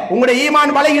 உங்களுடைய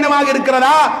ஈமான் பலகீனமாக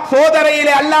இருக்கிறதா?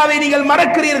 சோதனையிலே அல்லாஹ்வை நீங்கள்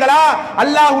மறக்கிறீர்களா?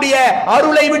 அல்லாஹ்வுடைய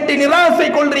அருளை விட்டு நிராசை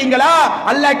கொள்றீங்களா?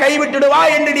 அல்லாஹ் கைவிட்டுடுவா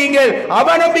என்று நீங்கள்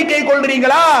அவநம்பிக்கை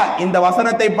கொள்றீங்களா? இந்த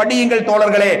வசனத்தை படியுங்கள்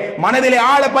தோழர்களே, மனதிலே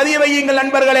ஆழ பதிய வையுங்கள்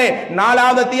நண்பர்களே.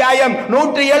 4வது அத்தியாயம்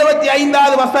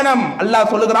 175வது வசனம்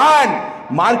அல்லாஹ் சொல்லுகிறான்,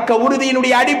 மார்க்க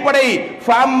உறுதியினுடைய அடிப்படை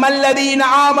ஃபம்மல்லதீன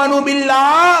ஆமனு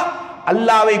பில்லாஹ்,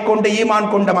 அல்லாஹ்வை கொண்டு ஈமான்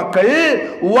கொண்ட மக்கள்,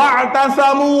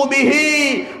 வஅதஸமூ பிஹி,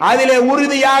 அதிலே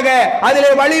உறுதியாக,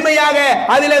 அதிலே வலிமையாக,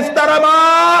 அதிலே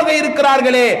ஸ்திரமாக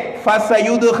இருக்கிறார்களே,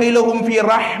 ஃபஸயுத்கிலுஹும் ஃபீ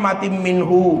ரஹ்மத்தின்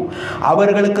மின்ஹு,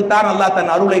 அவர்களுக்கு தான் அல்லாஹ்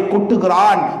தன் அருளை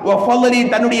கொட்டுகிறான். வ ஃபضலி,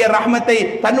 தன்னுடைய ரஹ்மத்தை,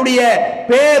 தன்னுடைய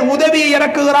பேர் உதவி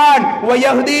இறக்குகிறான். வ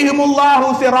யஹ்தீஹிமுல்லாஹு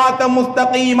சிராத்தம்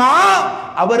முஸ்தகீமா,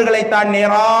 அவர்களை தான்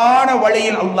நேரான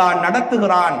வழியில் அல்லாஹ்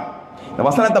நடத்துகிறான். இந்த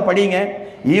வசனத்தை படிங்க.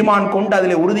 ஈமான் கொண்டு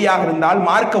அதிலே உறுதியாக இருந்தால்,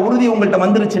 மார்க்க உறுதி உங்கள்கிட்ட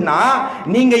வந்துருச்சுன்னா,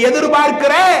 நீங்க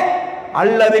எதிர்பார்க்கிற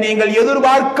அல்லது நீங்கள்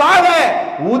எதிர்பார்க்காத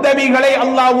உதவிகளை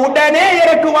அல்லாஹ் உடனே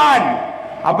இறக்குவான்.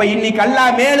 அப்ப இன்னைக்கு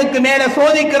அல்லாஹ் மேலுக்கு மேல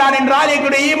சோதிக்கிறான் என்றால்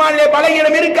எங்களுடைய ஈமானிலே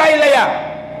பலகீனம் இருக்கா இல்லையா?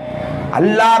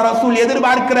 அல்லாஹ் ரசூல்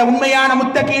எதிர்பார்க்கிற உண்மையான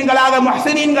முத்தகீன்களாக,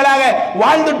 முஹ்ஸினீன்களாக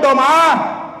வாழ்ந்துட்டோமா?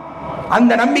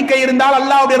 அந்த நம்பிக்கை இருந்தால்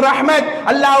அல்லாஹ்வுடைய ரஹ்மத்,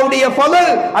 அல்லாஹ்வுடைய ஃபضல்,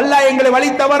 அல்லாஹ் எங்களை வழி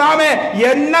தவறாம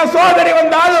என்ன சோதனை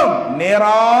வந்தாலும்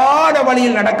நேரான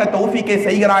வழியில் நடக்க தௌஃபீக்கை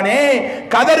செய்கிறானே.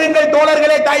 கதறுங்கள்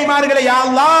தோழர்களே, தாய்மார்களே, யா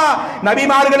அல்லாஹ்,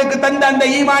 நபிமார்களுக்கு தந்த அந்த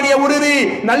ஈமானிய உறுதி,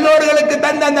 நல்லோர்களுக்கு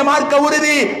தந்த அந்த மார்க்க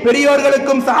உறுதி,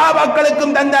 பெரியோர்களுக்கும்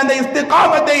சஹாபாக்களுக்கும் தந்த அந்த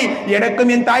இஸ்திகாமத்தை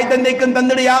எனக்கும் என் தாய் தந்தைக்கும்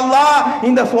தந்துடு யா அல்லாஹ்.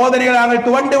 இந்த சோதனைகளை நாங்கள்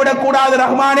துவண்டு விடக் கூடாது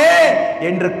ரஹ்மானே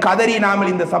என்று கதறி நாம்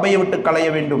இந்த சபையை விட்டு களைய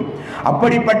வேண்டும்.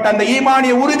 அப்படிப்பட்ட அந்த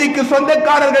ஈமானிய உறுதிக்கு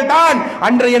சொந்தக்காரர்கள் தான்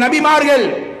அன்றைய நபிமார்கள்,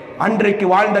 அன்றைக்கு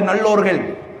வாழ்ந்த நல்லோர்கள்.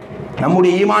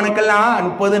 நம்முடைய ஈமானுக்கெல்லாம்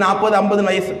 30, 40, 50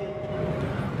 வயசு.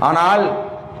 ஆனால்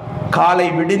காலை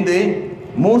விடிந்து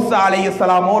மூசா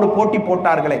அலைஹிஸ்ஸலாமோடு போட்டி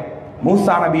போட்டார்களே,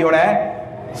 மூசா நபியோட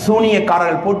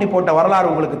சூனியக்காரர்கள் போட்டி போட்ட வரலாறு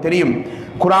உங்களுக்கு தெரியும்.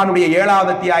 குர்ஆனுடைய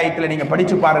 7வது அத்தியாயத்தில் நீங்க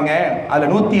படிச்சு பாருங்க.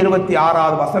 அதுல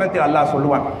 126வது வசனத்தில் அல்லாஹ்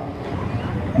சொல்லுவான்,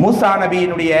 மூசா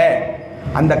நபியினுடைய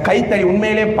அந்த கைத்தடி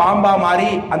உண்மையிலே பாம்பா மாறி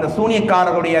அந்த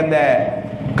சூனியக்காரர்களுடைய அந்த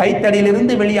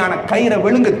கைத்தடியிலிருந்து வெளியான கயிறை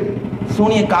விழுங்குது.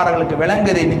 சூனியக்காரர்களுக்கு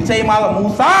விளங்குது, நிச்சயமாக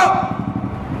மூசா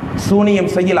சூனியம்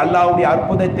செய்யல் அல்லாஹ்வுடைய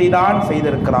அற்புதத்தை தான்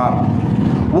செய்திருக்கிறார்.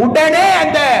 உடனே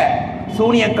அந்த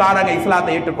சூனியக்காரங்க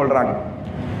இஸ்லாத்தை ஏற்றுக்கொள்றாங்க.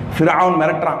 ஃபிரௌன்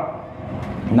மிரட்டுறான்,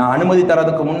 நான் அனுமதி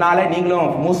தரதுக்கு முன்னாலே நீங்களும்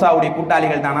மூசாவுடைய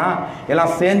கூட்டாளிகள் தானா,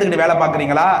 எல்லாம் சேர்ந்துக்கிட்டு வேலை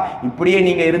பார்க்குறீங்களா? இப்படியே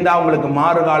நீங்க இருந்தா உங்களுக்கு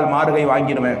மாறுகால் மாறுகை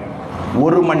வாங்கிடுவேன்.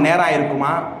 1 மணி நேரம்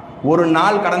இருக்குமா, 1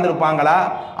 நாள் கடந்திருப்பாங்களா?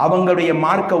 அவங்களுடைய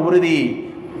மார்க்க உறுதி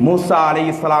மூசா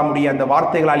அலைஹிஸ்ஸலாமுடைய அந்த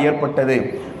வார்த்தைகளால் ஏற்பட்டது.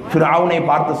 ஃபிரௌனை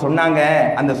பார்த்து சொன்னாங்க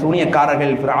அந்த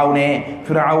சூனியக்காரர்கள், ஃபிரௌனே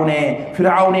ஃபிரௌனே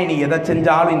ஃபிரௌனே, நீ எதை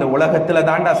செஞ்சாலும் இந்த உலகத்துல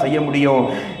தான்டா செய்ய முடியும்.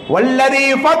 வல்லதி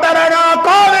ஃபதரனா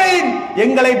காவின்,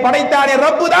 எங்களை படைத்தானே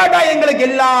ரப்பு தான்டா எங்களுக்கு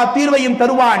எல்லா தீர்வையும்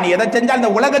தருவான். நீ எதை செஞ்சாலும்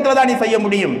இந்த உலகத்துல தான் நீ செய்ய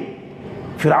முடியும்.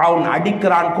 ஃபிரௌன்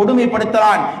அடிக்கிறான்,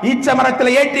 கொடுமைப்படுத்துறான், ஈச்ச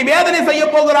மரத்தில் ஏற்றி வேதனை செய்ய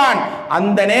போகிறான்.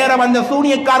 அந்த நேரம் அந்த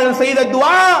சூனியக்காரர்கள் செய்த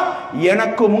துஆ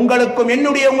எனக்கும் உங்களுக்கும்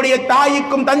என்னுடைய உங்களுடைய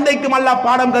தாய்க்கும் தந்தைக்கும் அல்லாஹ்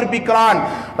பாடம் கற்பிக்கிறான்.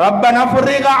 ரப்பனா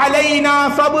ஃபர்ரிக அலைனா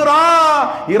சப்ரா,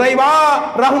 இறைவா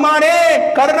ரஹ்மானே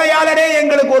கருணையாளனே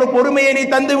எங்களுக்கு ஒரு பொறுமையை நீ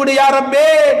தந்து விடு யா ரப்பே.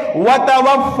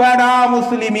 வதவஃபனா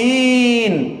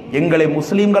முஸ்லிமீன், எங்களை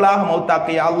முஸ்லிம்களாக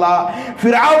மௌத்தாக்க யா அல்லாஹ்.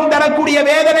 ஃபிரௌன் தரக்கூடிய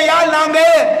வேதனையால் நாங்க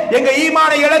எங்க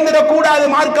ஈமானை இழந்துடக் கூடாது,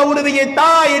 மார்க்க உறுதியை தா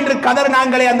என்று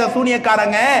கதறினாங்களே அந்த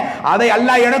சூனியக்காரங்க. அதை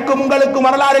அல்லாஹ் எனக்கும் உங்களுக்கும்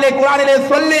வரலாறிலே குர்ஆனிலே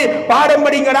சொல்லி பாடம்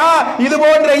படிங்கடா, இது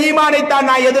போன்ற ஈமானை தான்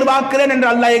நான் எதிர்பார்க்கிறேன் என்று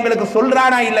அல்லாஹ் எங்களுக்கு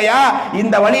சொல்றானா இல்லையா?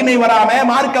 இந்த வலிமை வராம,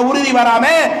 மார்க்க உறுதி வராம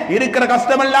இருக்கிற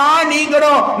கஷ்டமெல்லாம்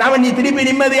நீங்களும் நாம நீ திருப்பி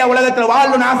நிம்மதியா உலகத்தில்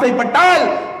வாழணும்னு ஆசைப்பட்டால்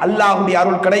அல்லாஹ்வுடைய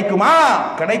அருள் கிடைக்குமா?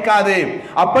 கிடைக்காது.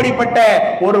 அப்படிப்பட்ட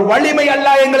ஒரு வலிமை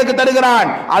அல்லாஹ் எங்களுக்கு தருகிறான்.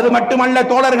 அது மட்டுமல்ல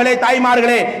தோழர்களே,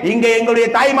 தாய்மார்களே, இங்கே எங்களுடைய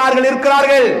தாய்மார்கள்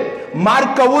இருக்கிறார்கள்.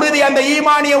 மார்க்க உறுதி, அந்த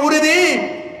ஈமானிய உறுதி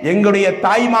எங்களுடைய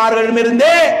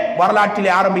தாய்மார்களிடமிருந்தே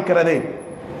வரலாற்றிலே ஆரம்பிக்கிறது.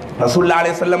 ரசூலுல்லாஹி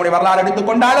அலைஹி வஸல்லம் வரலாறு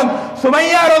எடுத்துக்கொண்டாலும்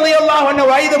சுமையா ரலியல்லாஹு அன்ஹா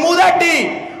வயது மூதாட்டி,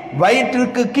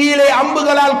 வயிற்றுக்கு கீழே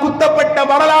அம்புகளால் குத்தப்பட்ட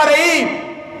வரலாறை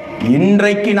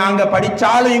இன்றைக்கு நாங்க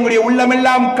படிச்சாலும் எங்களுடைய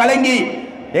உள்ளமெல்லாம் கலங்கி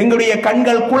எங்களுடைய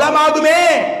கண்கள் குளமாகுமே.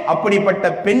 அப்படிப்பட்ட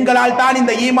பெண்களால் தான்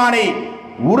இந்த ஈமானை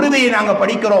உறுதியை நாங்க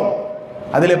படிக்கிறோம்.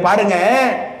 அதுல பாருங்க,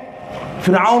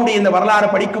 ஃபிரௌனுடைய இந்த வரலாறு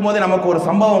படிக்கும் போது நமக்கு ஒரு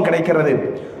சம்பவம் கிடைக்கிறது.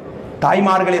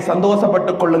 தாய்மார்களை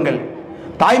சந்தோஷப்பட்டுக் கொள்ளுங்கள்,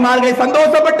 தாய்மார்களை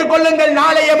சந்தோஷப்பட்டுக் கொள்ளுங்கள்.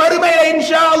 நாளைய மறுமையில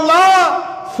இன்ஷா அல்லாஹ்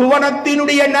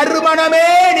சுவனத்தினுடைய நறுமணமே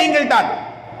நீங்கள் தான்.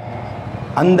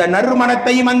 அந்த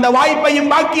நறுமணத்தையும் அந்த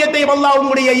வாய்ப்பையும் பாக்கியத்தையும் அல்லாஹ்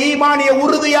உங்களுடைய ஈமானிய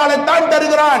உறுதியால தான்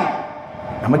தருகிறான்.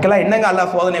 நமக்கெல்லாம் என்னங்க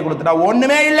அல்லாஹ் சோதனை கொடுத்துட்டா?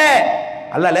 ஒண்ணுமே இல்லை,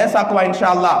 அல்லாஹ் லேசாக்குவா இன்ஷா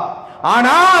அல்லாஹ்.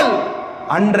 ஆனால்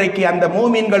அன்றைக்கு அந்த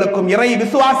மூமின்களுக்கும் இறை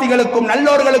விசுவாசிகளுக்கும்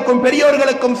நல்லோர்களுக்கும்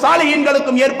பெரியோர்களுக்கும்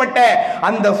சாலிஹீன்களுக்கும் ஏற்பட்ட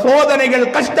அந்த சோதனைகள்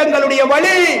கஷ்டங்களுடைய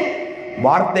வலி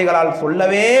வார்த்தைகளால்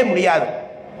சொல்லவே முடியாது.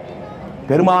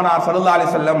 பெருமானார் ஸல்லல்லாஹு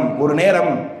அலைஹி வஸல்லம் ஒரு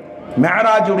நேரம்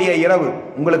மிஅராஜுடைய இரவு,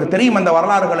 உங்களுக்கு தெரியும் அந்த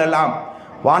வரலாறுகள் எல்லாம்.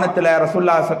 வானத்தில்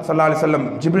ரசூலுல்லாஹி ஸல்லல்லாஹு அலைஹி வஸல்லம்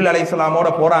ஜிப்ரீல் அலைஹிஸ்ஸலாமோட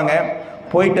போறாங்க.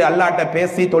 போயிட்டு அல்லாஹ்ட்ட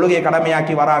பேசி தொழுகையை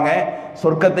கடமையாக்கி வராங்க.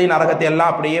 சொர்க்கத்தை நரகத்தை எல்லாம்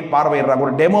அப்படியே பார்வையிடுறாங்க.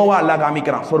 ஒரு டெமோவா அல்லாஹ்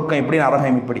காமிக்கிறான், சொர்க்கம் இப்படி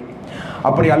நரகம் இப்படி.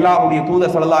 அப்படி அல்லாஹ்வுடைய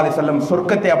தூதர் ஸல்லல்லாஹு அலைஹி வஸல்லம்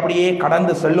சொர்க்கத்தை அப்படியே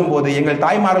கடந்து செல்லும் போது எங்கள்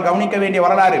தாய்மார்கள் கவனிக்க வேண்டிய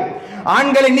வரலாறு,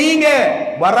 ஆண்களை நீங்க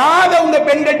வராத உங்க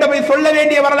பெண்கிட்ட போய் சொல்ல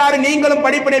வேண்டிய வரலாறு, நீங்களும்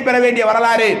படிப்பினை பெற வேண்டிய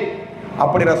வரலாறு.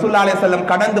 அப்படி ரசூலுல்லாஹி அலைஹி வஸல்லம்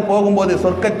கடந்து போகும்போது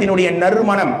சொர்க்கத்தினுடைய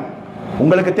நறுமணம்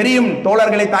உங்களுக்கு தெரியும்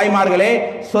தோழர்களே, தாய்மார்களே,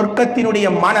 சொர்க்கத்தினுடைய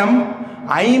மனம்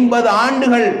 50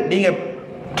 ஆண்டுகள் நீங்க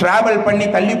டிராவல் பண்ணி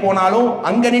தள்ளி போனாலும்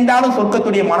அங்க நின்றாலும்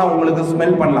சொர்க்கத்துடைய மனம் உங்களுக்கு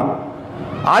ஸ்மெல் பண்ணலாம்.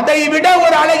 அதை விட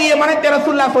ஒரு அழகிய மனத்தை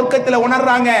ரசூலுல்லாஹ் சொர்க்கத்துல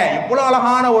உணர்றாங்க. இவ்வளவு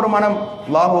அழகான ஒரு மனம்,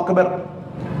 அல்லாஹு அக்பர்.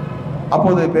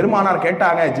 அப்போது பெருமானார்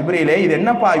கேட்டாங்க, ஜிப்ரீலே இது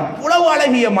என்னப்பா இவ்வளவு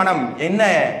அழகிய மனம், என்ன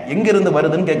எங்கிருந்து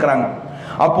வருதுன்னு கேட்கிறாங்க.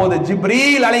 அப்போது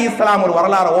ஜிப்ரீல் அலைஹிஸ்ஸலாம் ஒரு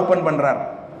வரலாறு ஓபன் பண்றார்.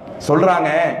 சொல்றாங்க,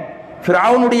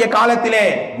 ஃபிரௌனுடைய காலத்திலே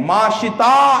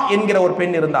மாஷிதா என்கிற ஒரு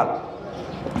பெண் இருந்தாள்.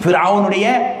 ஃபிரௌனுடைய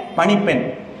பணிப்பெண்.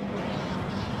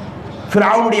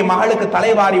 ஃபிரௌனுடைய மகளுக்கு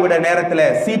தலைவாரி விட நேரத்தில்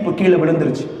சீப்பு கீழே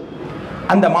விழுந்துருச்சு.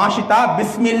 அந்த மாஷிதா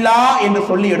பிஸ்மில்லா என்று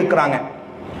சொல்லி எடுக்கிறாங்க.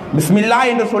 பிஸ்மில்லா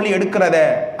என்று சொல்லி எடுக்கிறத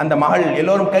அந்த மகள்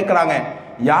எல்லோரும் கேட்கிறாங்க,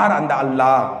 யார் அந்த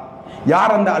அல்லாஹ்,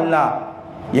 யார் அந்த அல்லாஹ்?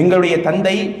 எங்களுடைய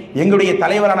தந்தை எங்களுடைய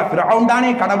தலைவரான ஃபிரௌன் தானே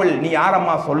கடவுள், நீ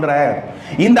யாரம்மா சொல்ற?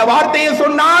 இந்த வார்த்தையை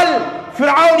சொன்னால்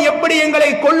ஃபிரௌன் எப்படி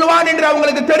எங்களை கொல்லுவான் என்று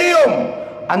அவங்களுக்கு தெரியும்.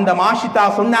 அந்த மாஷிதா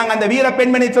சொன்னாங்க, அந்த வீர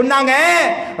பெண்மணி சொன்னாங்க,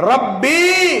 ரப்பி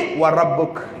வ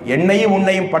ரப்புக், என்னையும்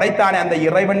உன்னையும் படைத்தானே அந்த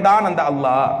இறைவன் தான் அந்த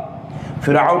அல்லாஹ்.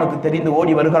 ஃபிரௌனுக்கு தெரிந்து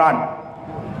ஓடி வருகிறான்.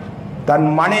 தன்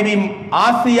மனைவி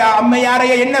ஆசியா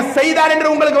அம்மையாரைய என்ன செய்தார்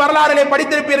என்று உங்களுக்கு வரலாறுகளை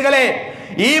படித்திருப்பீர்களே.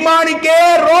 ஈமானுக்கே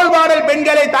ரோல் மாடல்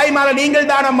பெண்களே, தாய்மார்கள்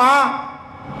நீங்கள் தானம்மா.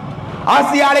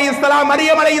 ஆசியா அலைஹிஸ்ஸலாம்,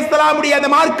 மரியம் அலைஹிஸ்ஸலாமுடைய அந்த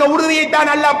மார்க்க உறுதியை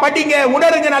தான் நல்லா படிங்க,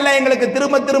 உணருங்க, நல்லா எங்களுக்கு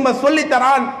திரும்ப திரும்ப சொல்லி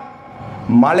தரான்.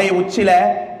 மலை உச்சில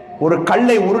ஒரு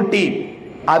கல்லை உருட்டி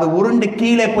அது உருண்டு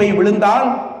கீழே போய் விழுந்தால்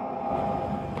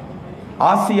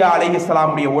ஆசியா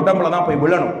அலைஹிஸ்ஸலாமுடைய உடம்புல தான் போய்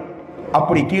விழணும்.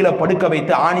 அப்படி கீழே படுக்க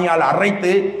வைத்து ஆணியால்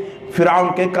அரைத்து ஃபிரௌன்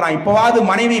கேட்கிறான், இப்போவாவது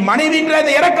மனைவிங்கிற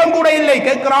இரக்கம் கூட இல்லை,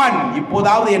 கேட்கிறான்,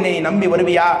 இப்போதாவது என்னை நம்பி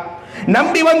வருவியா?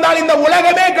 நம்பி வந்தால் இந்த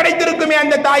உலகமே கிடைத்திருக்குமே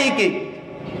அந்த தாய்க்கு.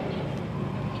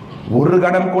 ஒரு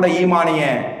கணம் கூட ஈமானிய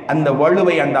அந்த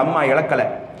வலுவை அந்த அம்மா இழக்கல.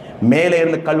 மேலே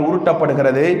இருந்து கல்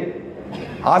உருட்டப்படுகிறது.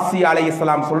 ஆசியா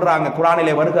அலைஹிஸ்ஸலாம் சொல்றாங்க,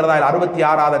 குர்ஆனிலே வருகிறதா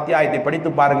 66வது அத்தியாயத்தை படித்து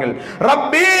பாருங்கள்.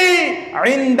 ரப்பி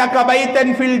இந்தக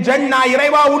பைத்தன் ஃபில் ஜன்னா,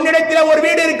 இறைவா உன்னிடத்தில் ஒரு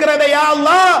வீடு இருக்கிறதே யா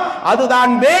அல்லாஹ்,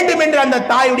 அதுதான் வேண்டும் என்று அந்த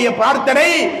தாயுடைய பிரார்த்தனை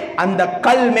அந்த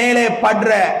கல் மேலே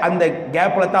படுற அந்த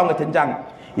கேப்ல தான் அவங்க செஞ்சாங்க.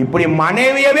 இப்படி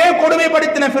மனைவியவே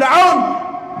கொடுமைப்படுத்தின ஃபிரௌன்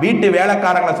வீட்டு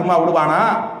வேலைக்காரங்களை சும்மா விடுவானா?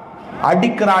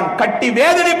 அடிக்கிறான், கட்டி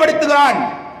வேதனைப்படுத்துகிறான்.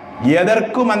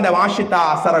 எதற்கும் அந்த மாஷிதா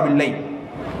அசரவில்லை.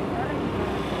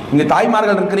 இங்க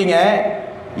தாய்மார்கள் இருக்கிறீங்க,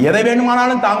 எதை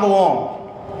வேணுமானாலும் தாங்குவோம்.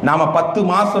 நாம 10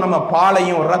 மாசம் நம்ம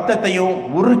பாலையும் ரத்தத்தையும்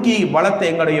உருக்கி வளர்த்த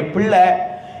எங்களுடைய பிள்ளை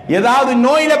ஏதாவது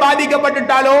நோயில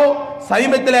பாதிக்கப்பட்டுட்டாலோ,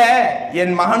 சமீபத்தில்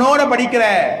என் மகனோட படிக்கிற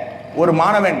ஒரு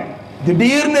மாணவன்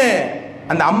திடீர்னு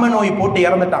அந்த அம்மை நோய் போட்டு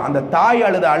இறந்துட்டான். அந்த தாய்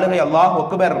அழுத அழுகை அல்லாஹ்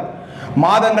அக்பர்.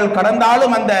 மாதங்கள்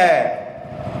கடந்தாலும் அந்த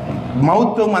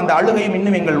மௌத்தும் அந்த அழுகையும்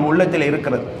இன்னும் எங்கள் உள்ளத்தில்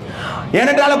இருக்கிறது.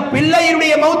 ஏனென்றால்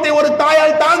பிள்ளையினுடைய மௌத்தை ஒரு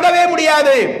தாயால் தாங்கவே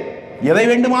முடியாது. எதை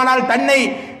வேண்டுமானால் தன்னை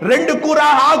 2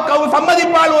 கூறாக ஆக்க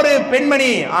சம்மதிப்பாள் ஒரு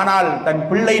பெண்மணி, ஆனால் தன்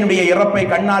பிள்ளையினுடைய இறப்பை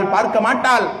கண்ணால் பார்க்க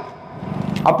மாட்டாள்.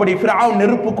 அப்படி ஃபிரௌன்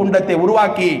நெருப்பு குண்டத்தை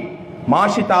உருவாக்கி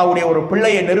மாஷிதாவுடைய ஒரு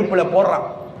பிள்ளையை நெருப்புல போடுறான்.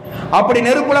 அப்படி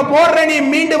நெருப்புல போடுற நீ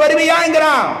மீண்டு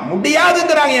வருவியாங்கிறான்.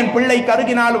 முடியாதுங்கிறாங்க. என் பிள்ளை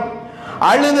கருகினாலும்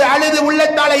அழுது அழுது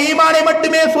உள்ளத்தால ஈமானை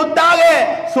மட்டுமே சொத்தாக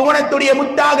சுவனத்துடைய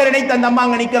முத்தாக நினைத்து அந்த அம்மா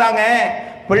அங்க நிக்கிறாங்க.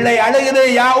 பிள்ளை அழுகுது,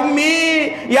 யா உம்மி,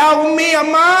 யா உம்மி,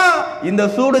 அம்மா இந்த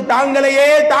சூடு தாங்கலையே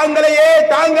தாங்கலையே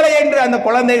தாங்கலையே என்று அந்த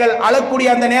குழந்தைகள் அழக்கூடிய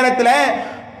அந்த நேரத்தில்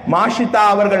மாஷிதா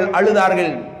அவர்கள்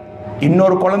அழுதார்கள்.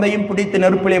 இன்னொரு குழந்தையும் பிடித்து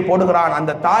நெருப்பிலே போடுகிறான்.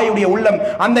 அந்த தாயுடைய உள்ளம்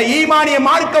அந்த ஈமானிய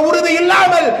மார்க்க உறுதி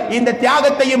இல்லாமல் இந்த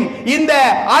தியாகத்தையும் இந்த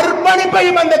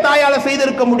அர்ப்பணிப்பையும் அந்த தாயால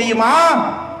செய்திருக்க முடியுமா?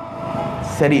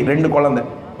 சரி, 2 குழந்தை.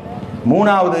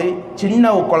 3வது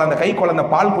சின்ன குழந்தை, கை குழந்தை,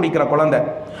 பால் குடிக்கிற குழந்தை.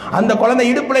 அந்த குழந்தை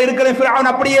இடுப்புல இருக்கிற ஃபிரௌன்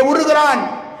அப்படியே உருகிறான்.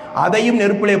 அதையும்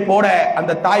நெருப்பிலே போட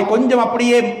அந்த தாய் கொஞ்சம்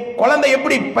அப்படியே, குழந்தை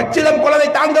எப்படி பச்சிளம் குழந்தை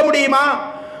தாங்க முடியுமா?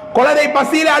 குழந்தை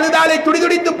பசியில அழுதாலே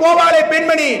துடிதுடித்து போவாளே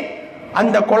பெண்மணி.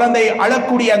 அந்த குழந்தை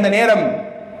அழக்கூடிய அந்த நேரம்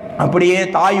அப்படியே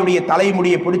தாயுடைய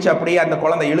தலைமுடியை பிடிச்சு அப்படியே அந்த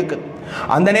குழந்தை இழுக்கு.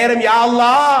 அந்த நேரம் யா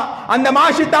அல்லாஹ் அந்த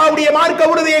மாஷிதாவுடைய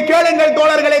மார்க்க உறுதியை கேளுங்கள்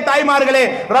தோழர்களே, தாய்மார்களே.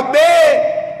 ரப்பே,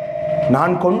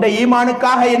 நான் கொண்ட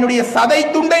ஈமானுக்காக என்னுடைய சதை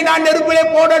துண்டை நான் நெருப்பிலே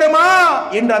போடணுமா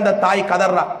என்று அந்த தாய்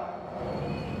கதறா.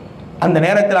 அந்த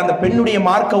நேரத்தில் அந்த பெண்ணுடைய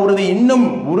மார்க்க உறுதி இன்னும்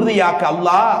உறுதியாக்க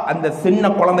அல்லாஹ் அந்த சின்ன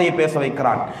குழந்தையை பேச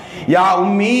வைக்கிறான். யா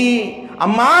உம்மி,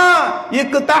 அம்மா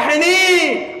இக்தஹனி,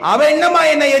 அவ என்னமா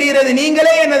என்ன எரிகிறது,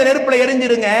 நீங்களே என்ன நெருப்புல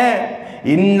எரிஞ்சிருங்க.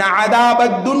 இன்ன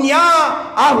அதாபத் துன்யா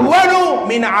அஹ்வனு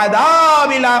மின்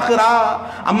அதாபில் ஆখিরা.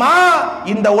 அம்மா,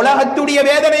 இந்த உலகத்துடைய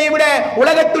வேதனையை விட,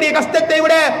 உலகத்துடைய கஷ்டத்தை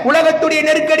விட, உலகத்துடைய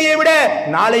நெருக்கடியை விட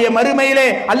நாளைய மறுமையிலே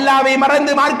அல்லாஹ்வை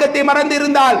மறந்து மார்க்கத்தை மறந்து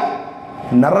இருந்தால்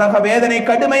நரக வேதனை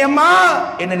கடுமையம்மா,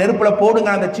 என்ன நெருப்புல போடுங்க.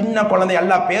 அந்த சின்ன குழந்தை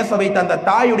அல்லாஹ் பேச வைத்த அந்த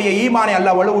தாயுடைய ஈமானை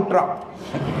அல்லாஹ் வலுவுற்றான்.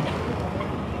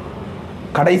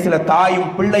 கடைசியில தாயும்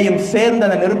பிள்ளையும் சேர்ந்து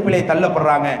அந்த நெருப்பிலே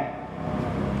தள்ளப்படுறாங்க.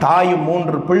 தாயும்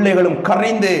 3 பிள்ளைகளும்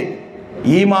கரைந்து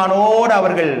ஈமானோடு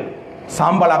அவர்கள்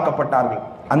சாம்பலாக்கப்பட்டார்கள்.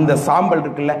 அந்த சாம்பல்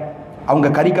இருக்குல்ல, அவங்க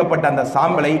கரிக்கப்பட்ட அந்த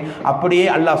சாம்பலை அப்படியே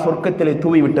அல்லாஹ் சொர்க்கத்திலே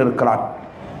தூவி விட்டு இருக்கிறான்.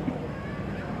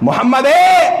 முஹம்மதே,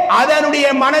 அதனுடைய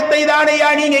மனத்தை தானையா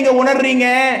நீங்க இங்க உணர்றீங்க?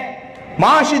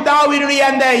 மாஷிதாவினுடைய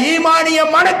அந்த ஈமானிய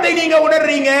மனத்தை நீங்க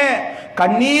உணர்றீங்க.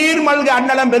 கண்ணீர் மல்க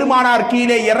அண்ணலம் பெருமானார்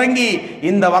கீழே இறங்கி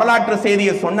இந்த வரலாற்று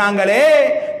செய்தியை சொன்னாங்களே.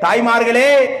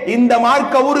 தாய்மார்களே, இந்த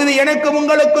மார்க்க உறுதி எனக்கும்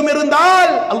உங்களுக்கும்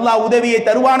இருந்தால் அல்லாஹ் உதவியை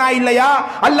தருவானா இல்லையா?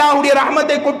 அல்லாஹ்வுடைய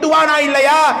ரஹ்மத்தை கொட்டுவானா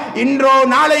இல்லையா? இன்றோ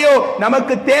நாளையோ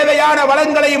நமக்கு தேவையான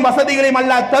வளங்களையும் வசதிகளையும்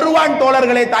அல்லாஹ் தருவான்.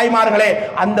 தோழர்களே, தாய்மார்களே,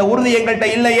 அந்த உறுதி எங்கள்கிட்ட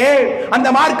இல்லையே, அந்த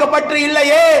மார்க்க பற்று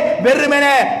இல்லையே.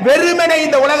 வெறுமனே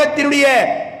இந்த உலகத்தினுடைய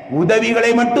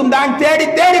உதவிகளை மட்டும் தான் தேடி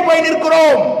தேடி போய்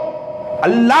நிற்கிறோம்.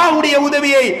 அல்லாஹ்வுடைய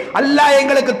உதவியை அல்லாஹ்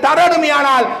எங்களுக்கு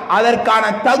தரணுமையானால் அதற்கான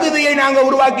தகுதியை நாங்கள்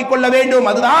உருவாக்கி கொள்ள வேண்டும்.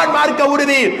 அதுதான் மார்க்க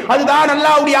உறுதி, அதுதான்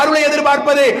அல்லாஹ்வுடைய அருளை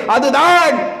எதிர்பார்ப்பது,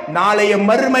 அதுதான் நாளைய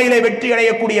மறுமையிலே வெற்றி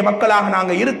அடையக்கூடிய மக்களாக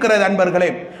நாங்கள் இருக்கிறது அன்பர்களே.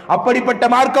 அப்படிப்பட்ட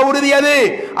மார்க்க உறுதி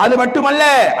அது மட்டுமல்ல,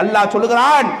 அல்லாஹ்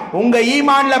சொல்லுகிறான், உங்க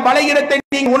ஈமான்ல பலகீனத்தை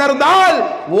நீங்க உணர்ந்தால்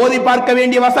ஓதி பார்க்க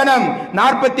வேண்டிய வசனம்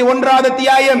 41வது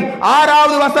அத்தியாயம்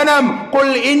 6வது வசனம்,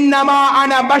 குல் இன்னமா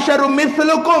அன பஷரும்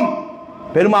மிஸ்லுக்கும்.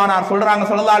 பெருமானார் சொல்றாங்க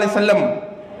ஸல்லல்லாஹு அலைஹி வஸல்லம்,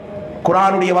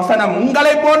 குர்ஆனுடைய வசனம்,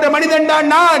 உங்களை போன்ற மனிதன் தான்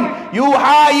நான்.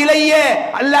 யூஹா இலைய,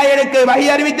 அல்லாஹ் எனக்கு வஹி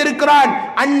அறிவித்திருக்கிறான்.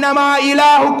 அன்னமா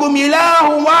இலாஹுக்கும்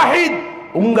இலாஹு வாஹித்,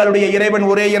 உங்களுடைய இறைவன்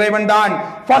ஒரே இறைவன் தான்.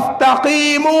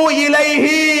 ஃபஸ்தகீமு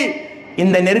இலைஹி,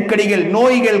 இந்த நெருக்கடிகள்,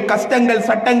 நோய்கள், கஷ்டங்கள்,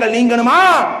 சட்டங்கள் நீங்கணுமா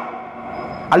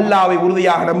அல்லாஹ்வை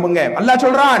உறுதியாக நம்புங்க. அல்லாஹ்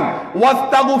சொல்றான்,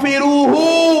 வஸ்தக்ஃபிரூஹு,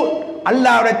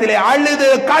 அல்லாஹ்விடத்திலே அழுது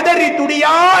கதறி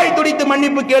துடித்து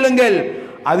மன்னிப்பு கேளுங்கள்,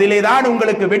 அதிலே தான்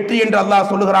உங்களுக்கு வெற்றி என்று அல்லாஹ்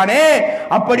சொல்லுகிறானே.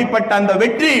 அப்படிப்பட்ட அந்த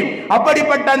வெற்றி,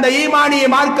 அப்படிப்பட்ட அந்த ஈமானிய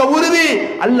மார்க்க உறுதி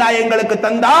அல்லாஹ் எங்களுக்கு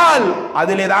தந்தால்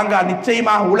அதிலே தாங்க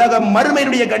நிச்சயமாக உலக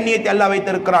மறுமையுடைய கண்ணியத்தை அல்லாஹ்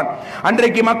வைத்திருக்கிறான்.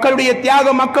 அன்றைக்கு மக்களுடைய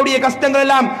தியாகம், மக்களுடைய கஷ்டங்கள்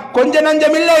எல்லாம் கொஞ்ச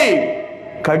நஞ்சம் இல்லை.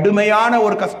 கடுமையான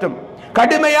ஒரு கஷ்டம்,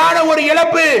 கடுமையான ஒரு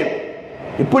இழப்பு.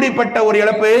 இப்படிப்பட்ட ஒரு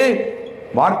இழப்பு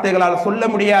வார்த்தைகளால் சொல்ல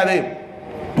முடியாது.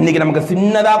 இன்னைக்கு நமக்கு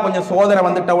சின்னதா கொஞ்சம் சோதனை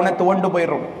வந்துட்ட உடனே துவண்டு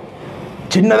போயிடும்.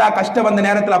 சின்னதா கஷ்டம் வந்த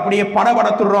நேரத்தில் அப்படியே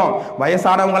படபடத்துறோம்.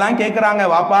 வயசானவங்கலாம் கேட்குறாங்க,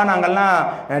 வாப்பா நாங்கள்லாம்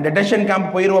டெடெக்ஷன் கேம்ப்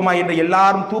போயிடுவோமா என்று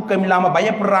எல்லாரும் தூக்கம் இல்லாமல்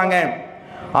பயப்படுறாங்க.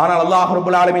 ஆனால் அல்லாஹ்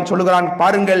ரப்பல் ஆலமீன் சொல்லுகிறான்,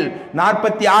 பாருங்கள்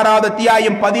 46வது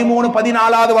அத்தியாயம் 13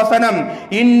 14வது வசனம்,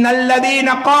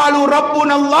 இன்னல்லதீன காலு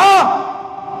ரப்புனல்லாஹ்,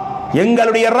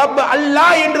 எங்களுடைய ரப்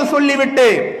அல்லாஹ் என்று சொல்லிவிட்டு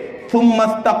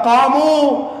சும்மஸ்தகாமு,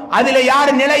 அதிலே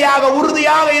யார் நிலையாக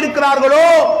உறுதியாக இருக்கிறார்களோ,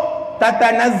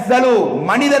 தத்தனஸ்ஸலு,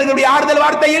 மனிதர்களுடைய ஆறுதல்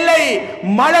வார்த்தை இல்லை,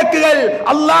 மலக்குகள்,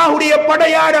 அல்லாஹ்வுடைய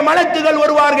படையான மலக்குகள்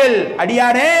வருவார்கள்.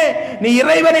 அடியானே, நீ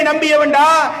இறைவனை நம்பியவன்டா,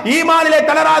 ஈமானிலே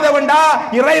தளராதவன்டா,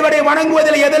 இறைவனை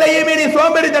வணங்குவதில் எதிலேயுமே நீ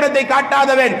சோம்பேறித்தனத்தை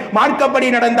காட்டாதவன், மார்க்கப்படி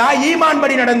நடந்தாய், ஈமான்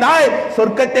படி நடந்தாய்,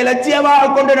 சொர்க்கத்தை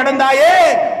லட்சியமாக கொண்டு நடந்தாயே,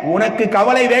 உனக்கு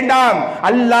கவலை வேண்டாம்.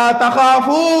 அல்லா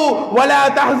தகாஃபு வலா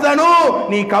தஹ்சனு,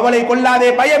 நீ கவலை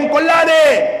கொள்ளாதே, பயம் கொள்ளாதே.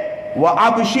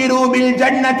 وَأَبْشِرُوا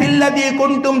بِالْجَنَّةِ الَّتِي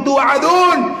كُنْتُمْ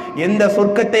تُوعَدُونَ, எந்த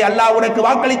சொர்க்கத்தை அல்லாஹ் உனக்கு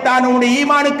வாக்களித்தான், உன்னுடைய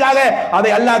ஈமானுக்காக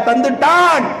அதை அல்லாஹ்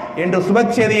தந்துட்டான் என்று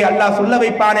சுபச்செய்தியை அல்லாஹ் சொல்ல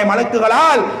வைப்பானே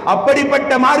மலக்குகளால்.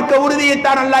 அப்படிப்பட்ட மார்க்க உறுதியை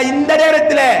தான் அல்லாஹ் இந்த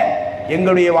நேரத்தில்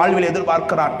எங்களுடைய வாழ்வில்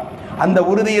எதிர்பார்க்கிறான். அந்த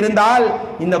உறுதி இருந்தால்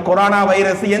இந்த கொரோனா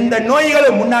வைரஸ், எந்த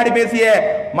நோய்களும், முன்னாடி பேசிய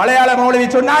மலையாள மௌலவி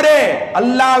சொன்னாரே,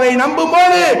 அல்லாஹ்வை நம்பும்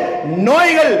போது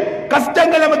நோய்கள்,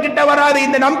 கஷ்டங்கள் நம்ம கிட்ட வராது.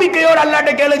 இந்த நம்பிக்கையோடு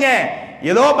அல்லாஹ்ட்ட கேளுங்க.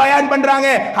 ஏதோ பயான் பண்றாங்க,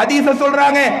 ஹதீஸ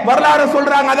சொல்றாங்க, வரலாறு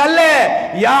சொல்றாங்க, அதல்ல.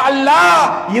 யா அல்லாஹ்,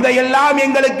 இதையெல்லாம்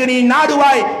எங்களுக்கு நீ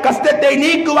நாடுவாய், கஷ்டத்தை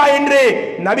நீக்குவாய் என்று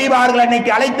நபிமார்கள்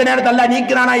அன்னைக்கு அழைத்த நேரத்தில் அல்லாஹ்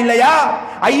நீக்கிறானா இல்லையா?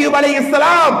 ஐயூப்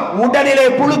அலைஹிஸ்ஸலாம் உடலிலே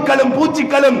புழுக்களும்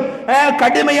பூச்சிகளும்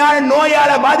கடுமையான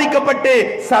நோயால பாதிக்கப்பட்டு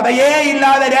சதையே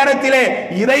இல்லாத நேரத்திலே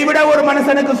இதைவிட ஒரு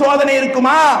மனுஷனுக்கு சோதனை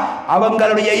இருக்குமா?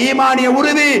 அவங்களுடைய ஈமானிய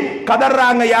உறுதி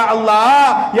கதறாங்க, யா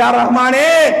அல்லாஹ் யா ரஹ்மானே,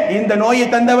 இந்த நோயை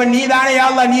தந்தவன் நீதானே, யா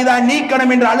அல்லாஹ் நீதான்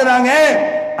நீக்கணும் என்று அழுறாங்க.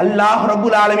 அல்லாஹ்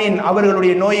ரப்புல் ஆலமீன்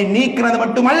அவர்களுடைய நோயை நீக்கிறது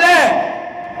மட்டுமல்ல,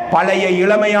 பழைய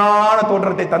இளமையான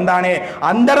தோற்றத்தை தந்தானே,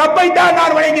 அந்த ரப்பை தான்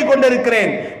நான் வணங்கி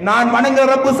கொண்டிருக்கிறேன். நான் வணங்குற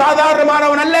ரப்பு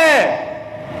சாதாரணமானவன் அல்ல.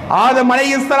 ஆதம்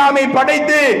அலைஹிஸ்ஸலாமை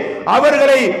படைத்து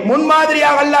அவர்களை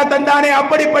முன்மாதிரியாக அல்லாஹ் தந்தானே,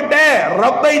 அப்படிப்பட்ட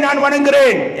ரப்பை நான்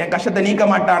வணங்குகிறேன். என் கஷ்டத்தை நீக்க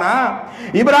மாட்டானா?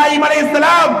 இப்ராஹிம்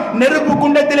அலைஹிஸ்ஸலாம் நெருப்பு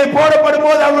குண்டத்திலே போடப்படும்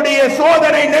போது அவருடைய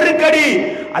சோதனை நெருக்கடி,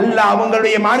 அல்லாஹ்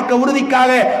அவங்களுடைய மார்க்க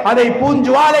உறுதிக்காக அதை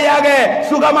பூஞ்சுவாலையாக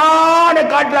சுகமான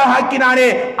காற்றாக ஆக்கினானே,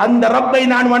 அந்த ரப்பை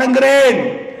நான் வணங்குகிறேன்.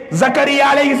 ஜக்கரியா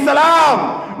அலைஹிஸ்ஸலாம்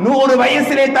 100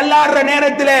 வயசிலே தள்ளாடுற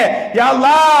நேரத்திலே, யா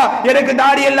அல்லாஹ் எனக்கு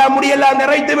தாடி எல்லாம் முடியெல்லாம்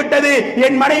நிறைத்து விட்டது,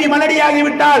 என் மனைவி மலடியாகி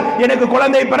விட்டால் எனக்கு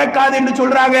குழந்தை பிறக்காது என்று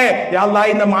சொல்றாங்க. யா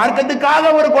அல்லாஹ் இந்த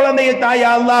மார்க்கத்துக்காக ஒரு குழந்தையை தாய்,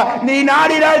 யா அல்லாஹ் நீ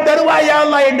நாடினால் தருவாய் யா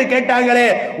அல்லாஹ் என்று கேட்டாங்களே,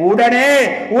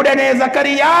 உடனே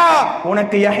ஜக்கரியா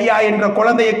உனக்கு யஹ்யா என்ற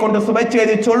குழந்தையை கொண்டு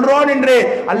சுபச்செய்தி சொல்றோம் என்று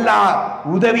அல்லாஹ்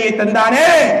உதவியை தந்தானே,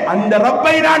 அந்த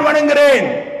ரப்பை நான் வணங்குகிறேன்.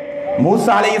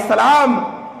 மூசா அலைஹிஸ்ஸலாம்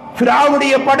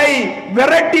ஃபிரௌனுடைய படை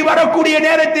விரட்டி வரக்கூடிய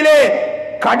நேரத்திலே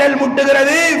கடல்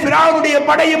முட்டுகிறது, ஃபிரௌனுடைய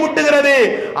படையை முட்டுகிறது.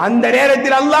 அந்த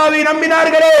நேரத்தில் அல்லாஹ்வை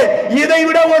நம்பினார்களே, இதை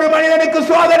விட ஒரு மனிதனுக்கு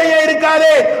சோதனையே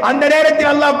இருக்காது. அந்த நேரத்தில்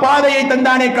அல்லாஹ் பாதையை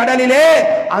தந்தானே கடலிலே,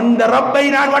 அந்த ரப்பை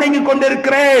நான் வணங்கி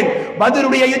கொண்டிருக்கிறேன்.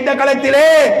 பத்ருடைய யுத்த களத்திலே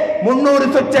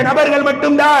 300 சொச்ச நபர்கள்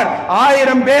மட்டும்தான்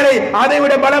 1000 பேரை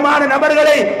அதைவிட பலமான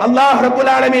நபர்களை அல்லாஹ்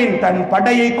ரப்புல் ஆலமீன் தன்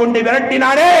படையை கொண்டு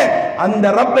விரட்டினானே, அந்த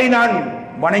ரப்பை நான்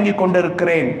வணங்கி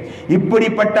கொண்டிருக்கிறேன்.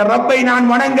 இப்படிப்பட்ட ரப்பை நான்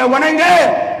வணங்க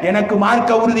எனக்கு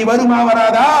மார்க்க உறுதி வருமா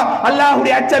வராதா?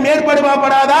 அல்லாஹ்வுடைய அச்சம் ஏற்படுமா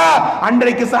படாதா?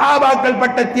 அன்றைக்கு சஹாபாக்கள்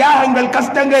பட்ட தியாகங்கள்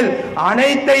கஷ்டங்கள்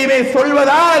அனைத்தையுமே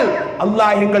சொல்வதால்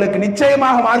அல்லாஹ் எங்களுக்கு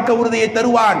நிச்சயமாக மார்க்க உறுதியை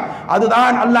தருவான்.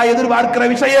 அதுதான் அல்லாஹ் எதிர்பார்க்கிற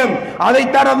விஷயம்.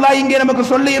 அதைத்தான் அல்லாஹ் இங்கே நமக்கு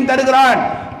சொல்லியும் தருகிறான்.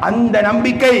 அந்த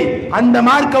நம்பிக்கை, அந்த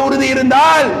மார்க்க உறுதி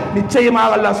இருந்தால்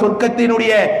நிச்சயமாக அல்லாஹ்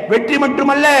சொர்க்கத்தினுடைய வெற்றி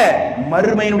மட்டுமல்ல,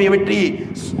 மறுமையினுடைய வெற்றி,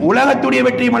 உலகத்துடைய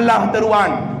வெற்றியும் அல்லாஹ்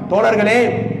தருவான். தோழர்களே,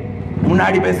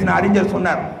 முன்னாடி பேசின அறிஞர்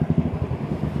சொன்னார்,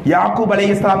 யாக்கூப்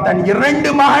அலைஹிஸ்ஸலாம் தன்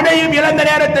 2 மகனையும் இழந்த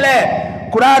நேரத்தில்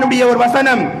குர்ஆனுடைய ஒரு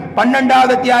வசனம்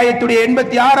 12வது அத்தியாயத்துடைய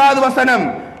 86வது வசனம்,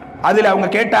 அதுல அவங்க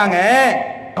கேட்டாங்க,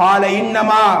 கால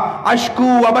இன்னமா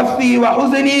அஷ்கு வபஸ்ஸி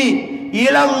வஹுஸ்னி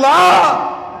இலல்லாஹ்,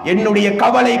 என்னுடைய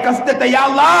கவலை கஷ்டத்தை யா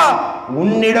அல்லாஹ்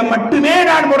உன்னிடம் மட்டுமே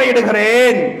நான்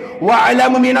முறையிடுகிறேன்.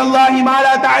 வஅலமு மினல்லாஹி மா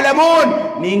லா தஅலமூன்,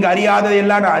 நீங்க அறியாததை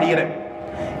எல்லாம் நான் அறியறேன்.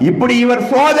 இப்படி இவர்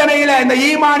சோதனையில இந்த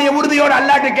ஈமானிய உறுதியோடு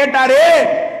அல்லாஹ்ட்ட கேட்டாரு.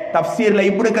 தஃப்சீர்ல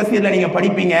இப்னு கஸீர்ல நீங்க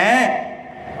படிப்பீங்க,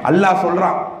 அல்லாஹ்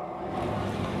சொல்றான்,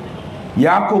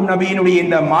 யாக்கூப் நபியினுடைய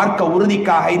இந்த மார்க்க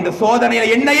உறுதிக்காக இந்த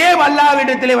சோதனையில என்னையே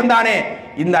அல்லாஹ்விடத்திலே வந்தானே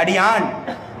இந்த அடியான்,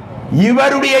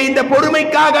 இவருடைய இந்த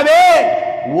பொறுமைக்காகவே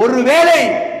ஒருவேளை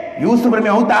யூசுப்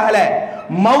நபி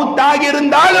மௌத்தாகி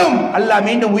இருந்தாலும் அல்லாஹ்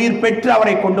மீண்டும் உயிர் பெற்று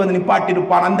அவரை கொண்டு வந்து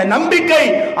நிப்பாட்டியிருப்பான். அந்த நம்பிக்கை,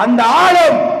 அந்த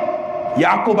ஆழம்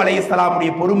யாக்கூப்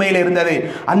அலைஹிஸ்ஸலாமுடைய பொறுமையில இருந்தது.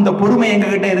 அந்த பொறுமை எங்க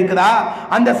கிட்ட இருக்குதா?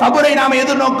 அந்த சபரை நாம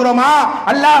எதிர்நோக்கிறோமா?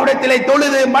 அல்லாஹ்விடத்திலே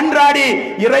தொழுது மன்றாடி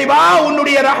இறைவா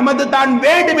உன்னுடைய ரஹ்மத்து தான்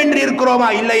வேண்டும் என்று இருக்கிறோமா?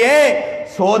 இல்லையே.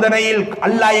 சோதனையில்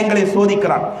அல்லாஹ் எங்களை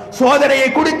சோதிக்கிறான். சோதனையை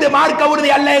கொடுத்து மார்க்க உறுதி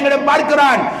அல்லாஹ் எங்களை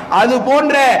பார்க்கிறான். அது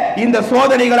போன்ற இந்த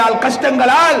சோதனைகளால்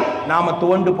கஷ்டங்களால் நாம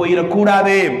துவண்டு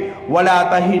போயிடக்கூடாது. வலா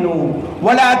தஹினு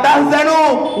வலா தஹ்சனு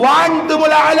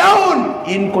வஅன்துமுல் அலவுன்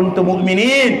இன் குன்தும்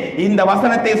முஃமினீன். இந்த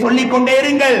வசனத்தை சொல்லிக் கொண்டே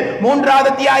இருங்கள். 3வது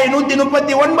அத்தியாயம்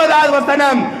 139வது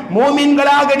வசனம்,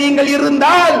 மூமின்களாக நீங்கள்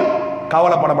இருந்தால்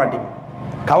கவலைப்பட மாட்டீங்க.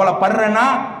 கவலைப்படுறேன்னா,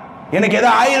 எனக்கு ஏதோ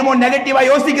ஆயிரமோ நெகட்டிவா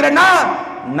யோசிக்கிறேன்னா,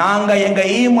 நாங்க எங்க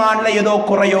ஈமான்ல ஏதோ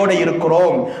குறையோட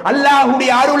இருக்கிறோம், அல்லாஹ்வுடைய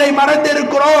அருளை மறந்து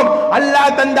இருக்கிறோம்,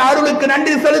 அல்லாஹ் தந்த அருளுக்கு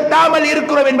நன்றி செலுத்தாமல்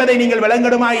இருக்கிறோம் என்பதை நீங்கள்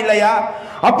விளங்கணுமா இல்லையா?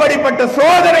 அப்படிப்பட்ட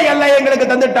சோதனை அல்லாஹ் எங்களுக்கு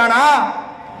தந்துட்டானா?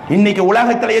 இன்னைக்கு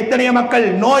உலகத்தில் எத்தனையோ மக்கள்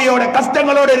நோயோட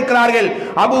கஷ்டங்களோடு இருக்கிறார்கள்.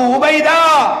 அபு உபைதா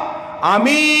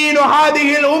அமீனு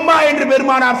ஹாதிஹில் உம்மா என்று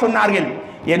பெருமானார் சொன்னார்கள்.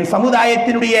 என்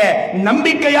சமுதாயத்தினுடைய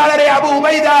நம்பிக்கையாளரே அபு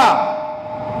உபைதா.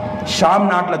 ஷாம்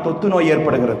நாட்டில் தொத்து நோய்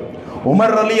ஏற்படுகிறது.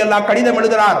 உமர் ரலியல்லாஹு கடிதம்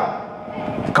எழுதுகிறார்,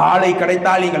 காலை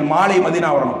கிடைத்தால் நீங்கள் மாலை மதீனா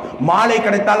வரணும், மாலை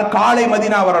கிடைத்தால் காலை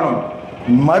மதீனா வரணும்.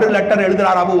 மறு லெட்டர்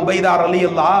எழுதுகிறார் அபு உபைதா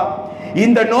ரலியல்லாஹு,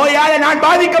 இந்த நோயால நான்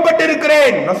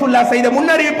பாதிக்கப்பட்டிருக்கிறேன். ரசூலுல்லாஹ் செய்த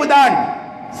முன்னறிவிப்பு தான்.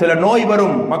 சில நோய்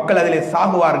வரும், மக்கள் அதிலே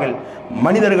சாகுவார்கள்.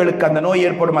 மனிதர்களுக்கு அந்த நோய்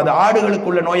ஏற்படும். அது ஆடுகளுக்கு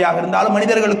உள்ள நோயாக இருந்தாலும்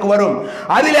மனிதர்களுக்கு வரும்.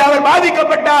 அதிலே அவர்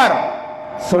பாதிக்கப்பட்டார்.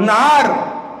 சொன்னார்,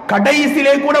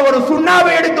 கடைசியிலே கூட ஒரு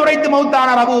சுண்ணாவை எடுத்து உரைத்து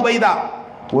மௌத்தானார் அபு உபைதா.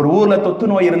 ஒரு ஊர்ல தொத்து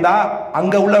நோய் இருந்தா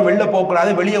அங்க உள்ள வெளில போகக்கூடாது,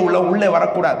 வெளியே உள்ள உள்ளே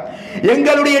வரக்கூடாது.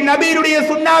 எங்களுடைய நபியினுடைய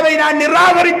சுன்னாவை நான்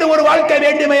நிராகரித்து ஒரு வாழ்க்கை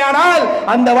வேண்டுமையானால்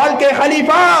அந்த வாழ்க்கை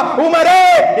ஹலீஃபா உமரே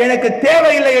எனக்கு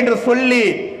தேவையில்லை என்று சொல்லி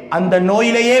அந்த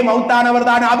நோயிலேயே மௌத்தானவர்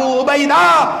தான் அபூ உபைதா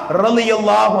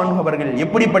ரலியல்லாஹு அன்ஹு அவர்கள்.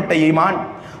 எப்படிப்பட்ட ஈமான்!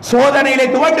 சோதனையிலே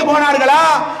துவண்டு போனார்களா?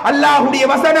 அல்லாஹ்வுடைய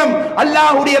வசனம்,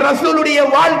 அல்லாஹ்வுடைய ரசூலுடைய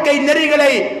வாழ்க்கை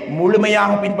நெறிகளை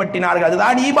முழுமையாக பின்பற்றினார்கள்.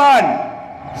 அதுதான் ஈமான்.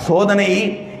 சோதனை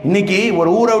இன்னைக்கு ஒரு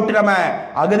ஊரை விட்டு நம்ம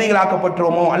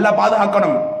அகதிகளாக்கப்பட்டுருவோமோ, அல்லாஹ்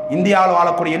பாதுகாக்கணும். இந்தியாவில்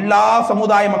வாழக்கூடிய எல்லா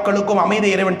சமுதாய மக்களுக்கும் அமைதி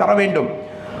இறைவன் தர வேண்டும்.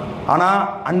 ஆனா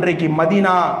அன்றைக்கு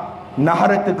மதீனா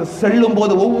நகரத்துக்கு செல்லும்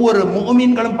போது ஒவ்வொரு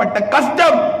முஃமின்களும் பட்ட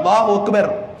கஷ்டம், அல்லாஹ் அக்பர்.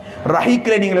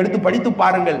 ரஹீக்கிலே நீங்கள் எடுத்து படித்து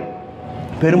பாருங்கள்.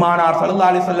 பெருமானார்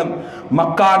ஸல்லல்லாஹு அலைஹி வஸல்லம்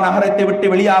மக்கா நகரத்தை விட்டு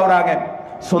வெளியாகிறாங்க.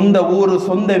 சொந்த ஊரு,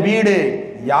 சொந்த வீடு,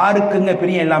 யாருக்குங்க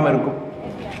பிரியம் இல்லாம இருக்கும்?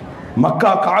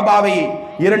 மக்கா காபாவை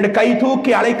 2 கை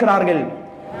தூக்கி அழைக்கிறார்கள்.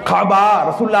 காபா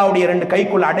ரசூலுல்லாஹ்வுடைய 2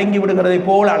 கைக்குள் அடங்கி விடுகிறதை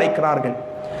போல அழைக்கிறார்கள்.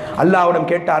 அல்லாஹ்விடம்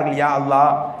கேட்டார்கள், யா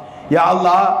அல்லாஹ், யா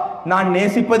அல்லாஹ், நான்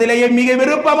நேசிப்பதிலேயே மிக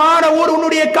விருப்பமான ஊர்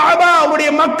உன்னுடைய காபா, உன்னுடைய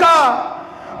மக்கா.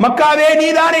 மக்காவே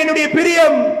நீதானே என்னுடைய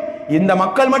பிரியம். இந்த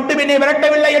மக்கள் மட்டும் என்னை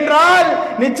விரட்டவில்லை என்றால்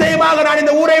நிச்சயமாக நான்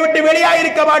இந்த ஊரை விட்டு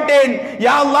வெளியாயிருக்க மாட்டேன்.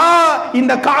 யா அல்லாஹ்,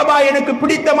 இந்த காபா எனக்கு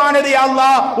பிடித்தமானது. யா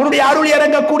அல்லாஹ், உன்னுடைய அருள்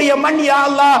இறங்கக்கூடிய மண். யா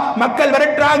அல்லாஹ், மக்கள்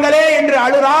விரட்டுறாங்களே என்று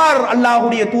அழுறார்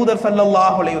அல்லாஹ்வுடைய தூதர்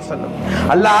ஸல்லல்லாஹு அலைஹி வஸல்லம்.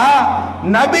 அல்லாஹ்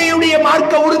நபியுடைய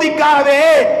மார்க்க உறுதிக்காகவே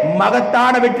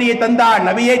மகத்தான வெற்றியை தந்தார்.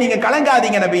 நபியே நீங்க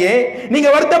கலங்காதீங்க, நபியே நீங்க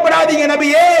வருத்தப்படாதீங்க,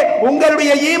 நபியே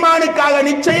உங்களுடைய ஈமானுக்காக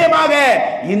நிச்சயமாக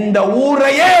இந்த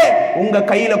ஊரையே உங்க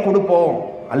கையில கொடுப்போம்.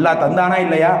 அல்லாஹ் தந்தானா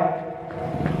இல்லையா?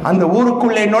 அந்த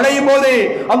ஊருக்குள்ளே நுழையும் போது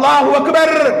அல்லாஹு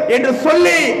அக்பர் என்று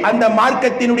சொல்லி அந்த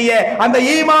மார்க்கத்தினுடைய அந்த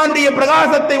ஈமானுடைய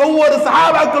பிரகாசத்தை ஒவ்வொரு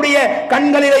சஹாபாக்களுடைய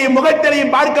கண்களிலேயும்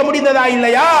முகத்திலையும் பார்க்க முடிந்ததா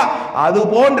இல்லையா? அது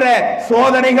போன்ற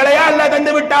சோதனைகளையா அல்லாஹ்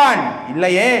தந்து விட்டான்?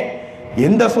 இல்லையே.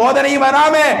 எந்த சோதனையும்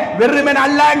வராம வெறுமனே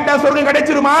அல்லாஹ்ட்ட சொர்க்கம்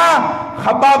கிடைச்சிருமா?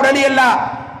 ஹப்பாப் ரலியல்லாஹ்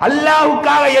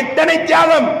அல்லாஹ்வுக்காக எத்தனை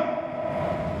தியாகம்!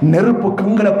 நெருப்பு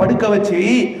கங்களை படுக்க வச்சு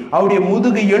அவருடைய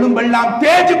முதுகு எலும்பெல்லாம்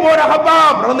தேஞ்சு போன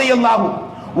ஹப்பாப் ரலியல்லாஹு,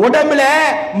 உடம்புல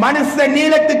மனுஷ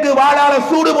நீளத்துக்கு வாளால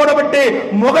சூடு போடப்பட்டு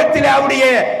முகத்தில் அவருடைய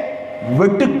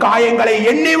வெட்டு காயங்களை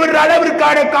எண்ணி விடுற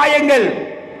அளவிற்கான காயங்கள்.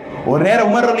 ஒரு நேரம்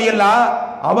உமர் ரலியல்லாஹு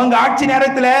அவங்க ஆட்சி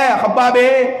நேரத்துல, ஹப்பாபே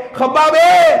ஹப்பாபே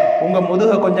உங்க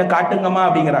முதுக கொஞ்சம் காட்டுங்கம்மா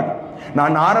அப்படிங்கிறாங்க.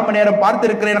 நான் ஆரம்ப நேரம்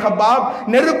பார்த்திருக்கிறேன் ஹப்பாப்,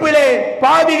 நெருப்பிலே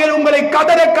பாவிகள் உங்களை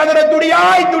கதற கதற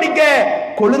துடியாய் துடிக்க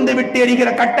கொழுந்து விட்டு எரிகிற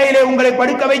கட்டையிலே உங்களை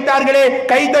படுக்க வைத்தார்களே,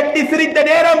 கை தட்டி சிரித்த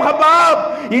நேரம் ஹப்பாப்,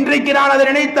 இன்றைக்கு நான் அதை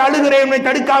நினைத்து அழுகிறேன், உன்னை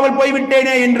தடுக்காமல்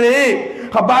போய்விட்டேனே என்று.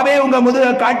 ஹப்பாபே உங்க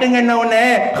முதுகை காட்டுங்க என்ன ஒண்ணு.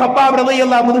 ஹப்பாப்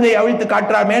ரலியல்லாஹு முதுகை அவிழ்த்து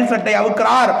காட்டுறார், மேல் சட்டை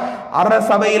அவுக்கிறார்.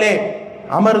 அரசபையிலே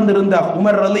அமர்ந்திருந்த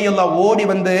உமர் ரலியல்லாஹு ஓடி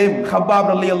வந்து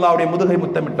ஹப்பாப் ரலியல்லாஹுடைய முதுகை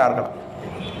முத்தமிட்டார்கள்.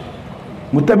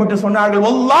 முத்தமிட்டு சொன்னார்கள்,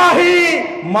 வல்லாஹி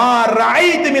மா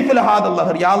ரஅய்து மிஸ்ல ஹாதல்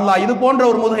லஹர், யா அல்லாஹ் இது போன்ற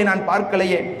ஒரு முதுகை நான்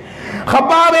பார்க்கலையே.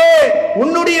 ஹப்பாபே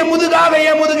உன்னுடைய முதுகாக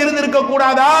என் முதுகு இருந்திருக்க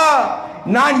கூடாதா?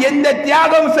 நான் எந்த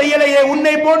தியாகம் செய்யலையே,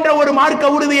 உன்னை போன்ற ஒரு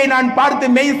மார்க்க உறுதியை நான் பார்த்து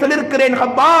மெய் சிலிர்க்கிறேன்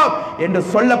ஹப்பாப் என்று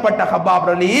சொல்லப்பட்ட ஹப்பாப்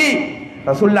ரலி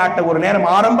ரசூலுல்லாஹ்ட்ட ஒரு நேரம்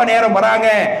ஆரம்ப நேரம் வராங்க,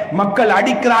 மக்கள்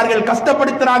அடிக்கிறார்கள்,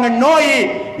 கஷ்டப்படுத்துறாங்க, நோய்.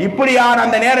 இப்படியான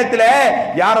அந்த நேரத்தில்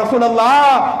யா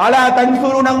ரசூலல்லாஹ் அலா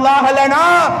தன்சுருனல்லாஹ லனா,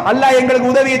 அல்லாஹ்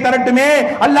எங்களுக்கு உதவியை தரட்டுமே,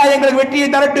 அல்லாஹ் எங்களுக்கு வெற்றியை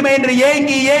தரட்டுமே என்று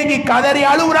ஏங்கி ஏங்கி கதறி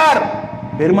அழுகிறார்.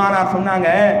 பெருமானார் சொன்னாங்க,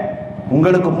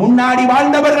 உங்களுக்கு முன்னாடி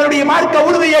வாழ்ந்தவர்களுடைய மார்க்க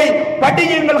உறுதியை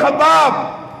பட்டியுங்கள் ஹப்பாப்.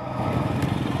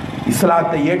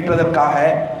 இஸ்லாத்தை ஏற்றதற்காக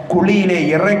குழியிலே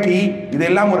இறக்கி,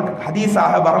 இதெல்லாம் ஒரு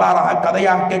ஹதீஸாக வரலாறாக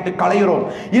கதையாக கேட்டு களைகிறோம்.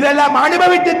 இதெல்லாம்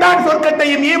அனுபவித்து தான்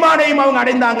சொர்க்கத்தையும் ஈமானையும் அவங்க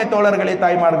அடைந்தாங்க. தோழர்களே,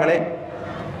 தாய்மார்களே,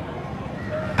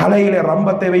 தலையில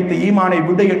ரம்பத்தை வைத்து ஈமானை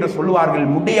விடு என்று சொல்லுவார்கள்.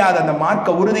 முடியாத அந்த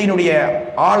மார்க்க உறுதியினுடைய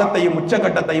ஆழத்தையும்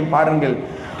உச்சகட்டத்தையும் பாருங்கள்.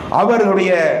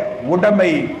 அவர்களுடைய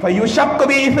உடம்பை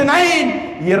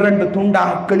 2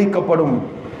 துண்டாக கிழிக்கப்படும்.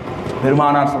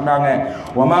 பெருமானார் சொன்னாங்க,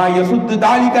 வமா யசுத்து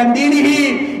தாலிக தீனிஹி,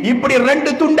 இப்படி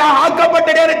 2 துண்டாக ஆக்கப்பட்ட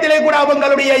நேரத்திலே கூட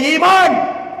அவங்களுடைய ஈமான்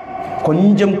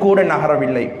கொஞ்சம் கூட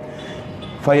நகரவில்லை.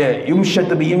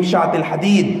 யும்ஷத் பியும்ஷாத்தில்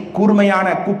ஹதீத், கூர்மையான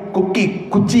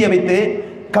குச்சியை வைத்து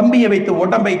கம்பியை வைத்து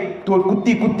உடம்பை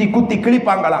குத்தி குத்தி குத்தி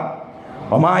கிழிப்பாங்களாம்.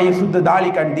 வமாய சுத்த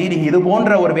தாலிகன் தீனி, இது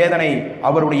போன்ற ஒரு வேதனை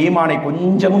அவருடைய ஈமானை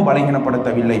கொஞ்சமும்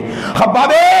பலகீனப்படுத்தவில்லை.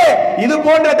 ஹப்பாபே இது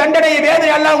போன்ற தண்டனை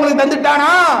வேதனை அல்லாஹ் உங்களுக்கு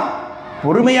தந்துட்டானா,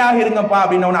 பொறுமையாக இருங்கப்பா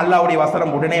அப்படின்னு அல்லாஹ்வுடைய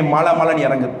வசனம் உடனே மலமலன்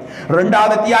இறங்குது.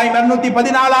 2வது அத்தியாயம்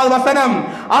 214வது வசனம்,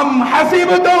 அம்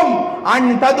ஹஸிபுதும் அன்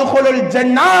ததுகுலுல்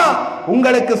ஜன்னah,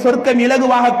 உங்களுக்கு சொர்க்கம்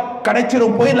இலகுவாக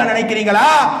கிடைச்சிரும் போயிடலாம் நினைக்கிறீங்களா?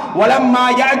 வலம்மா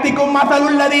யாத்திக்கும்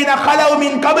மஸலுல் லதீன خلوا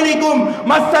من قبلكم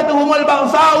مستهم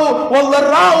البأساء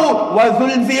والضراء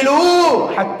وزلزلوا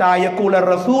حتى يقول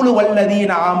الرسول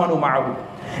والذين آمنوا معه.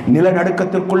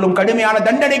 நிலநடுக்கத்திற்குள்ளும் கடுமையான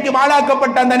தண்டனைக்கு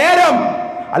ஆளாக்கப்பட்ட அந்த நேரம்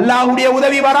அல்லாஹ்வுடைய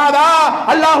உதவி வராதா,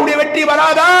 அல்லாஹ்வுடைய வெற்றி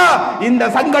வராதா, இந்த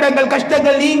சங்கடங்கள்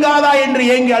கஷ்டங்கள் நீங்காதா என்று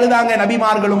ஏங்கி அழுதாங்க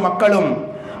நபிமார்களும் மக்களும்.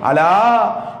 அலா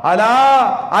அலா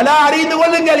அலா அறிந்து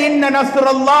கொள்ளுங்கள், இன்ன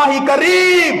நஸ்ருல்லாஹி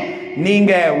கரீம்.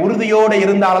 நீங்க உறுதியோடு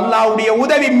இருந்தால் அல்லாஹ்வுடைய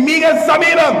உதவி மிக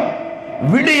சமீபம்.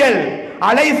 விடியல்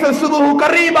அலைஸ சுபஹு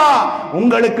கரீபா,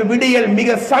 உங்களுக்கு விடியல்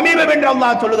மிக சமீபம் என்று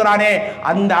அல்லாஹ் சொல்லுகிறானே,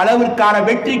 அந்த அளவிற்கான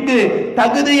வெற்றிக்கு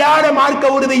தகுதியான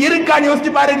மார்க்க உறுதி இருக்கான்னு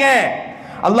யோசிச்சு பாருங்க.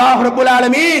 அல்லாஹ் ரப்பல்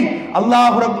ஆலமீன்,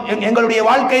 எங்களுடைய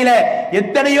வாழ்க்கையில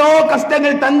எத்தனையோ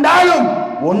கஷ்டங்கள் தந்தாலும்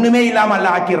ஒண்ணுமே இல்லாம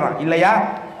அல்லாஹ் ஆக்கிடுறான் இல்லையா?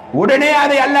 உடனே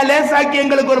அதை அல்லாஹ் லேசாக்கி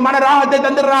எங்களுக்கு ஒரு மன ராகத்தை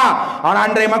தந்துடுறான். ஆனா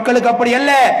அன்றைய மக்களுக்கு அப்படி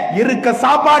அல்ல. இருக்க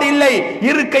சாப்பாடு இல்லை,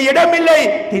 இருக்க இடம் இல்லை,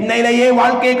 திண்ணையிலேயே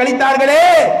வாழ்க்கையை கழித்தார்களே,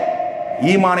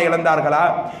 ஈமானை இழந்தார்களா?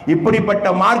 இப்படிப்பட்ட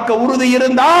மார்க்க உறுதி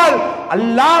இருந்தால்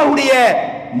அல்லாஹ்வுடைய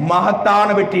மகத்தான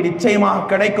வெற்றி நிச்சயமாக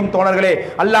கிடைக்கும். தோழர்களே,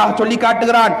 அல்லாஹ் சொல்லி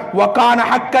காட்டுகிறான், வகான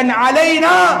ஹக்கன்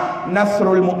அலைனா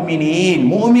நஸ்ருல் முஃமினீன்.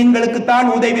 முஃமின்களுக்கு தான்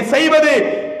உதவி செய்வது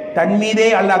தன் மீதே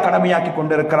அல்லாஹ் கடமையாக்கி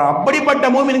கொண்டிருக்கிறான். அப்படிப்பட்ட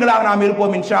மூமின்களாக நாம்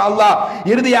இருப்போம் இன்ஷா அல்லாஹ்.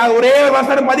 இறுதியாக ஒரே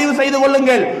வசனம் பதிவு செய்து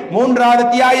கொள்ளுங்கள். 3வது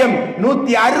அத்தியாயம்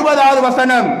 160வது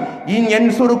வசனம், இன்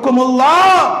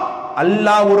யன்சுருக்குமுல்லாஹ்,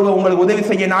 அல்லாஹ் ஒருவர் உங்களுக்கு உதவி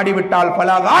செய்ய நாடிவிட்டால்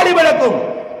ஃபலா காலிப லக்கும்,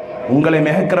 உங்களை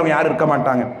மிகைக்கிறவன் யாரும் இருக்க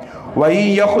மாட்டாங்க. வை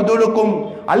யஹ்துலுக்கும்,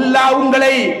 அல்லாஹ்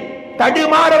உங்களை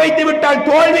தடுமாற வைத்து விட்டால்,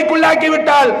 தோல்விக்குள்ளாக்கி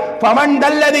விட்டால், ஃபமன்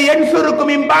தல்லதி யன்சுருக்கும்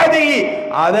மின் பாதிஹி,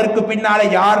 அதற்கு பின்னால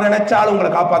யார் நினைச்சாலும் உங்களை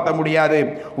காப்பாற்ற முடியாது.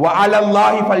 வ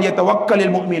அலல்லாஹி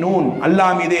ஃபல்யதவக்கலில் முஃமினூன்,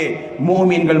 அல்லாஹ் மீதே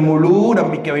மூமின்கள் முழு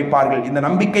நம்பிக்கை வைப்பார்கள். இந்த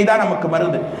நம்பிக்கை தான் நமக்கு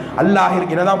மருந்து. அல்லாஹ்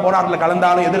என்னதான் போராட்டத்தில்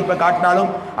கலந்தாலும் எதிர்ப்பை காட்டினாலும்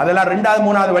அதெல்லாம் 2வது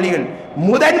 3வது வழிகள்.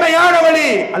 முதன்மையான வழி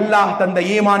அல்லாஹ் தந்த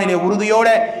ஈமானிலே உறுதியோட,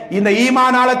 இந்த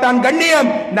ஈமானால தான் கண்ணியம்,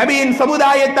 நபியின்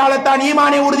சமுதாயத்தால தான்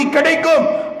ஈமானே உறுதி கிடைக்கும்.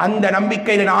 அந்த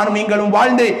நம்பிக்கையில நானும் நீங்களும்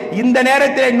வாழ்ந்து இந்த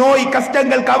நேரத்தில் நோய்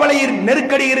கஷ்டங்கள் கவலை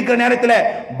நெருக்கடி இருக்கிற நேரத்தில்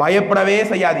பயப்படவே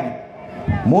செய்யாதீங்க.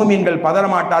 மூமின்கள் பதற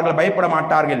மாட்டார்கள், பயப்பட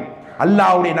மாட்டார்கள்.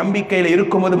 அல்லாஹ்வுடைய நம்பிக்கையில்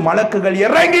இருக்கும்போது மலக்குகள்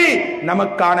இறங்கி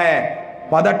நமக்கான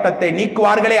பதட்டத்தை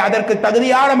நீக்குவார்களே, அதற்கு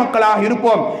தகுதியான மக்களாக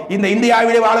இருப்போம். இந்த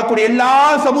இந்தியாவிலே வாழக்கூடிய எல்லா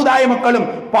சமுதாய மக்களும்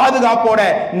பாதுகாப்போட,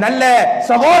 நல்ல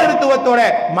சகோதரத்துவத்தோட,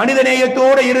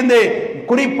 மனிதநேயத்தோடு இருந்து,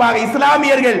 குறிப்பாக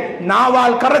இஸ்லாமியர்கள்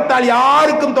நாவால் கரத்தால்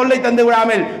யாருக்கும் தொல்லை தந்து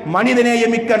விடாமல் மனிதநேய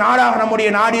மிக்க நாடாக நம்முடைய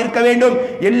நாடு இருக்க வேண்டும்.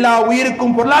 எல்லா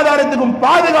உயிருக்கும் பொருளாதாரத்துக்கும்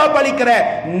பாதுகாப்பு அளிக்கிற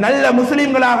நல்ல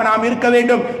முஸ்லிம்களாக நாம் இருக்க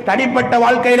வேண்டும். தனிப்பட்ட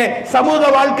வாழ்க்கையிலே, சமூக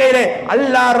வாழ்க்கையிலே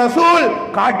அல்லாஹ் ரசூல்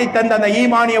காட்டி தந்த அந்த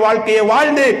ஈமானிய வாழ்க்கையை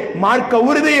வாழ்ந்து மார்க்க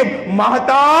உறுதியும்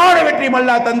மகத்தான வெற்றியும்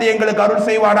அல்லாஹ் தந்து எங்களுக்கு அருள்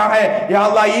செய்வானாக. யா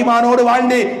அல்லாஹ், ஈமானோடு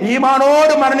வாழ்ந்து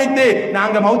ஈமானோடு மரணித்து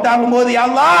நாங்க மௌத்தாகும் போது யா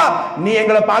அல்லாஹ் நீ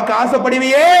எங்களை பார்க்க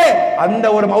ஆசைப்படுவியே, அந்த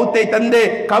ஒரு மௌத்தை தந்து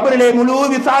கபரிலே முழு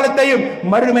விசாலத்தையும்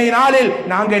மறுமை நாளில்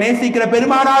நாங்க நேசிக்கிற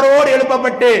பெருமானாரோடு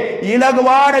எழுப்பப்பட்டு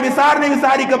இலகுவான விசாரணை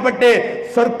விசாரிக்கப்பட்டு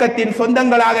சொர்க்கத்தின்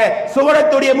சொந்தங்களாக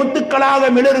சுவனத்துடைய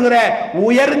முத்துக்களாக மிளறுகிற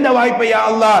உயர்ந்த வாய்ப்பை யா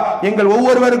அல்லாஹ் எங்கள்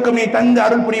ஒவ்வொருவருக்கும் நீ தந்து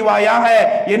அருள் புரிவாயாக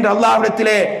என்று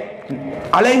அல்லாஹ்விடத்திலே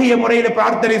அழகிய முறையில்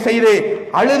பிரார்த்தனை செய்து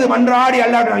அழுது மன்றாடி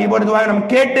அல்லாஹ் நாம்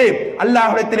கேட்டு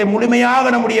அல்லாஹ்விடத்திலே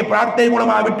முழுமையாக நம்முடைய பிரார்த்தனை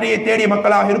மூலமாக வெற்றியை தேடிய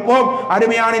மக்களாக இருப்போம்.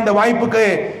 அருமையான இந்த வாய்ப்புக்கு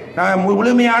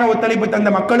முழுமையான ஒத்துழைப்பு தந்த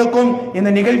மக்களுக்கும் இந்த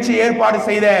நிகழ்ச்சி ஏற்பாடு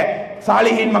செய்த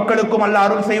சாலிஹின் மக்களுக்கும் அல்லாஹ்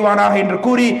அருள் செய்வானாக என்று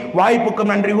கூறி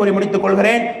வாய்ப்புக்கும் நன்றி கூறி முடித்துக்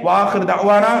கொள்கிறேன். வாஹிர்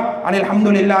தஅவானா அனில்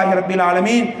ஹம்துலில்லாஹி ரப்பில்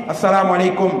ஆலமீன். அஸ்ஸலாமு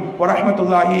அலைக்கும் வ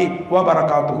ரஹ்மத்துல்லாஹி வ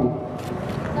பரகாத்துஹு.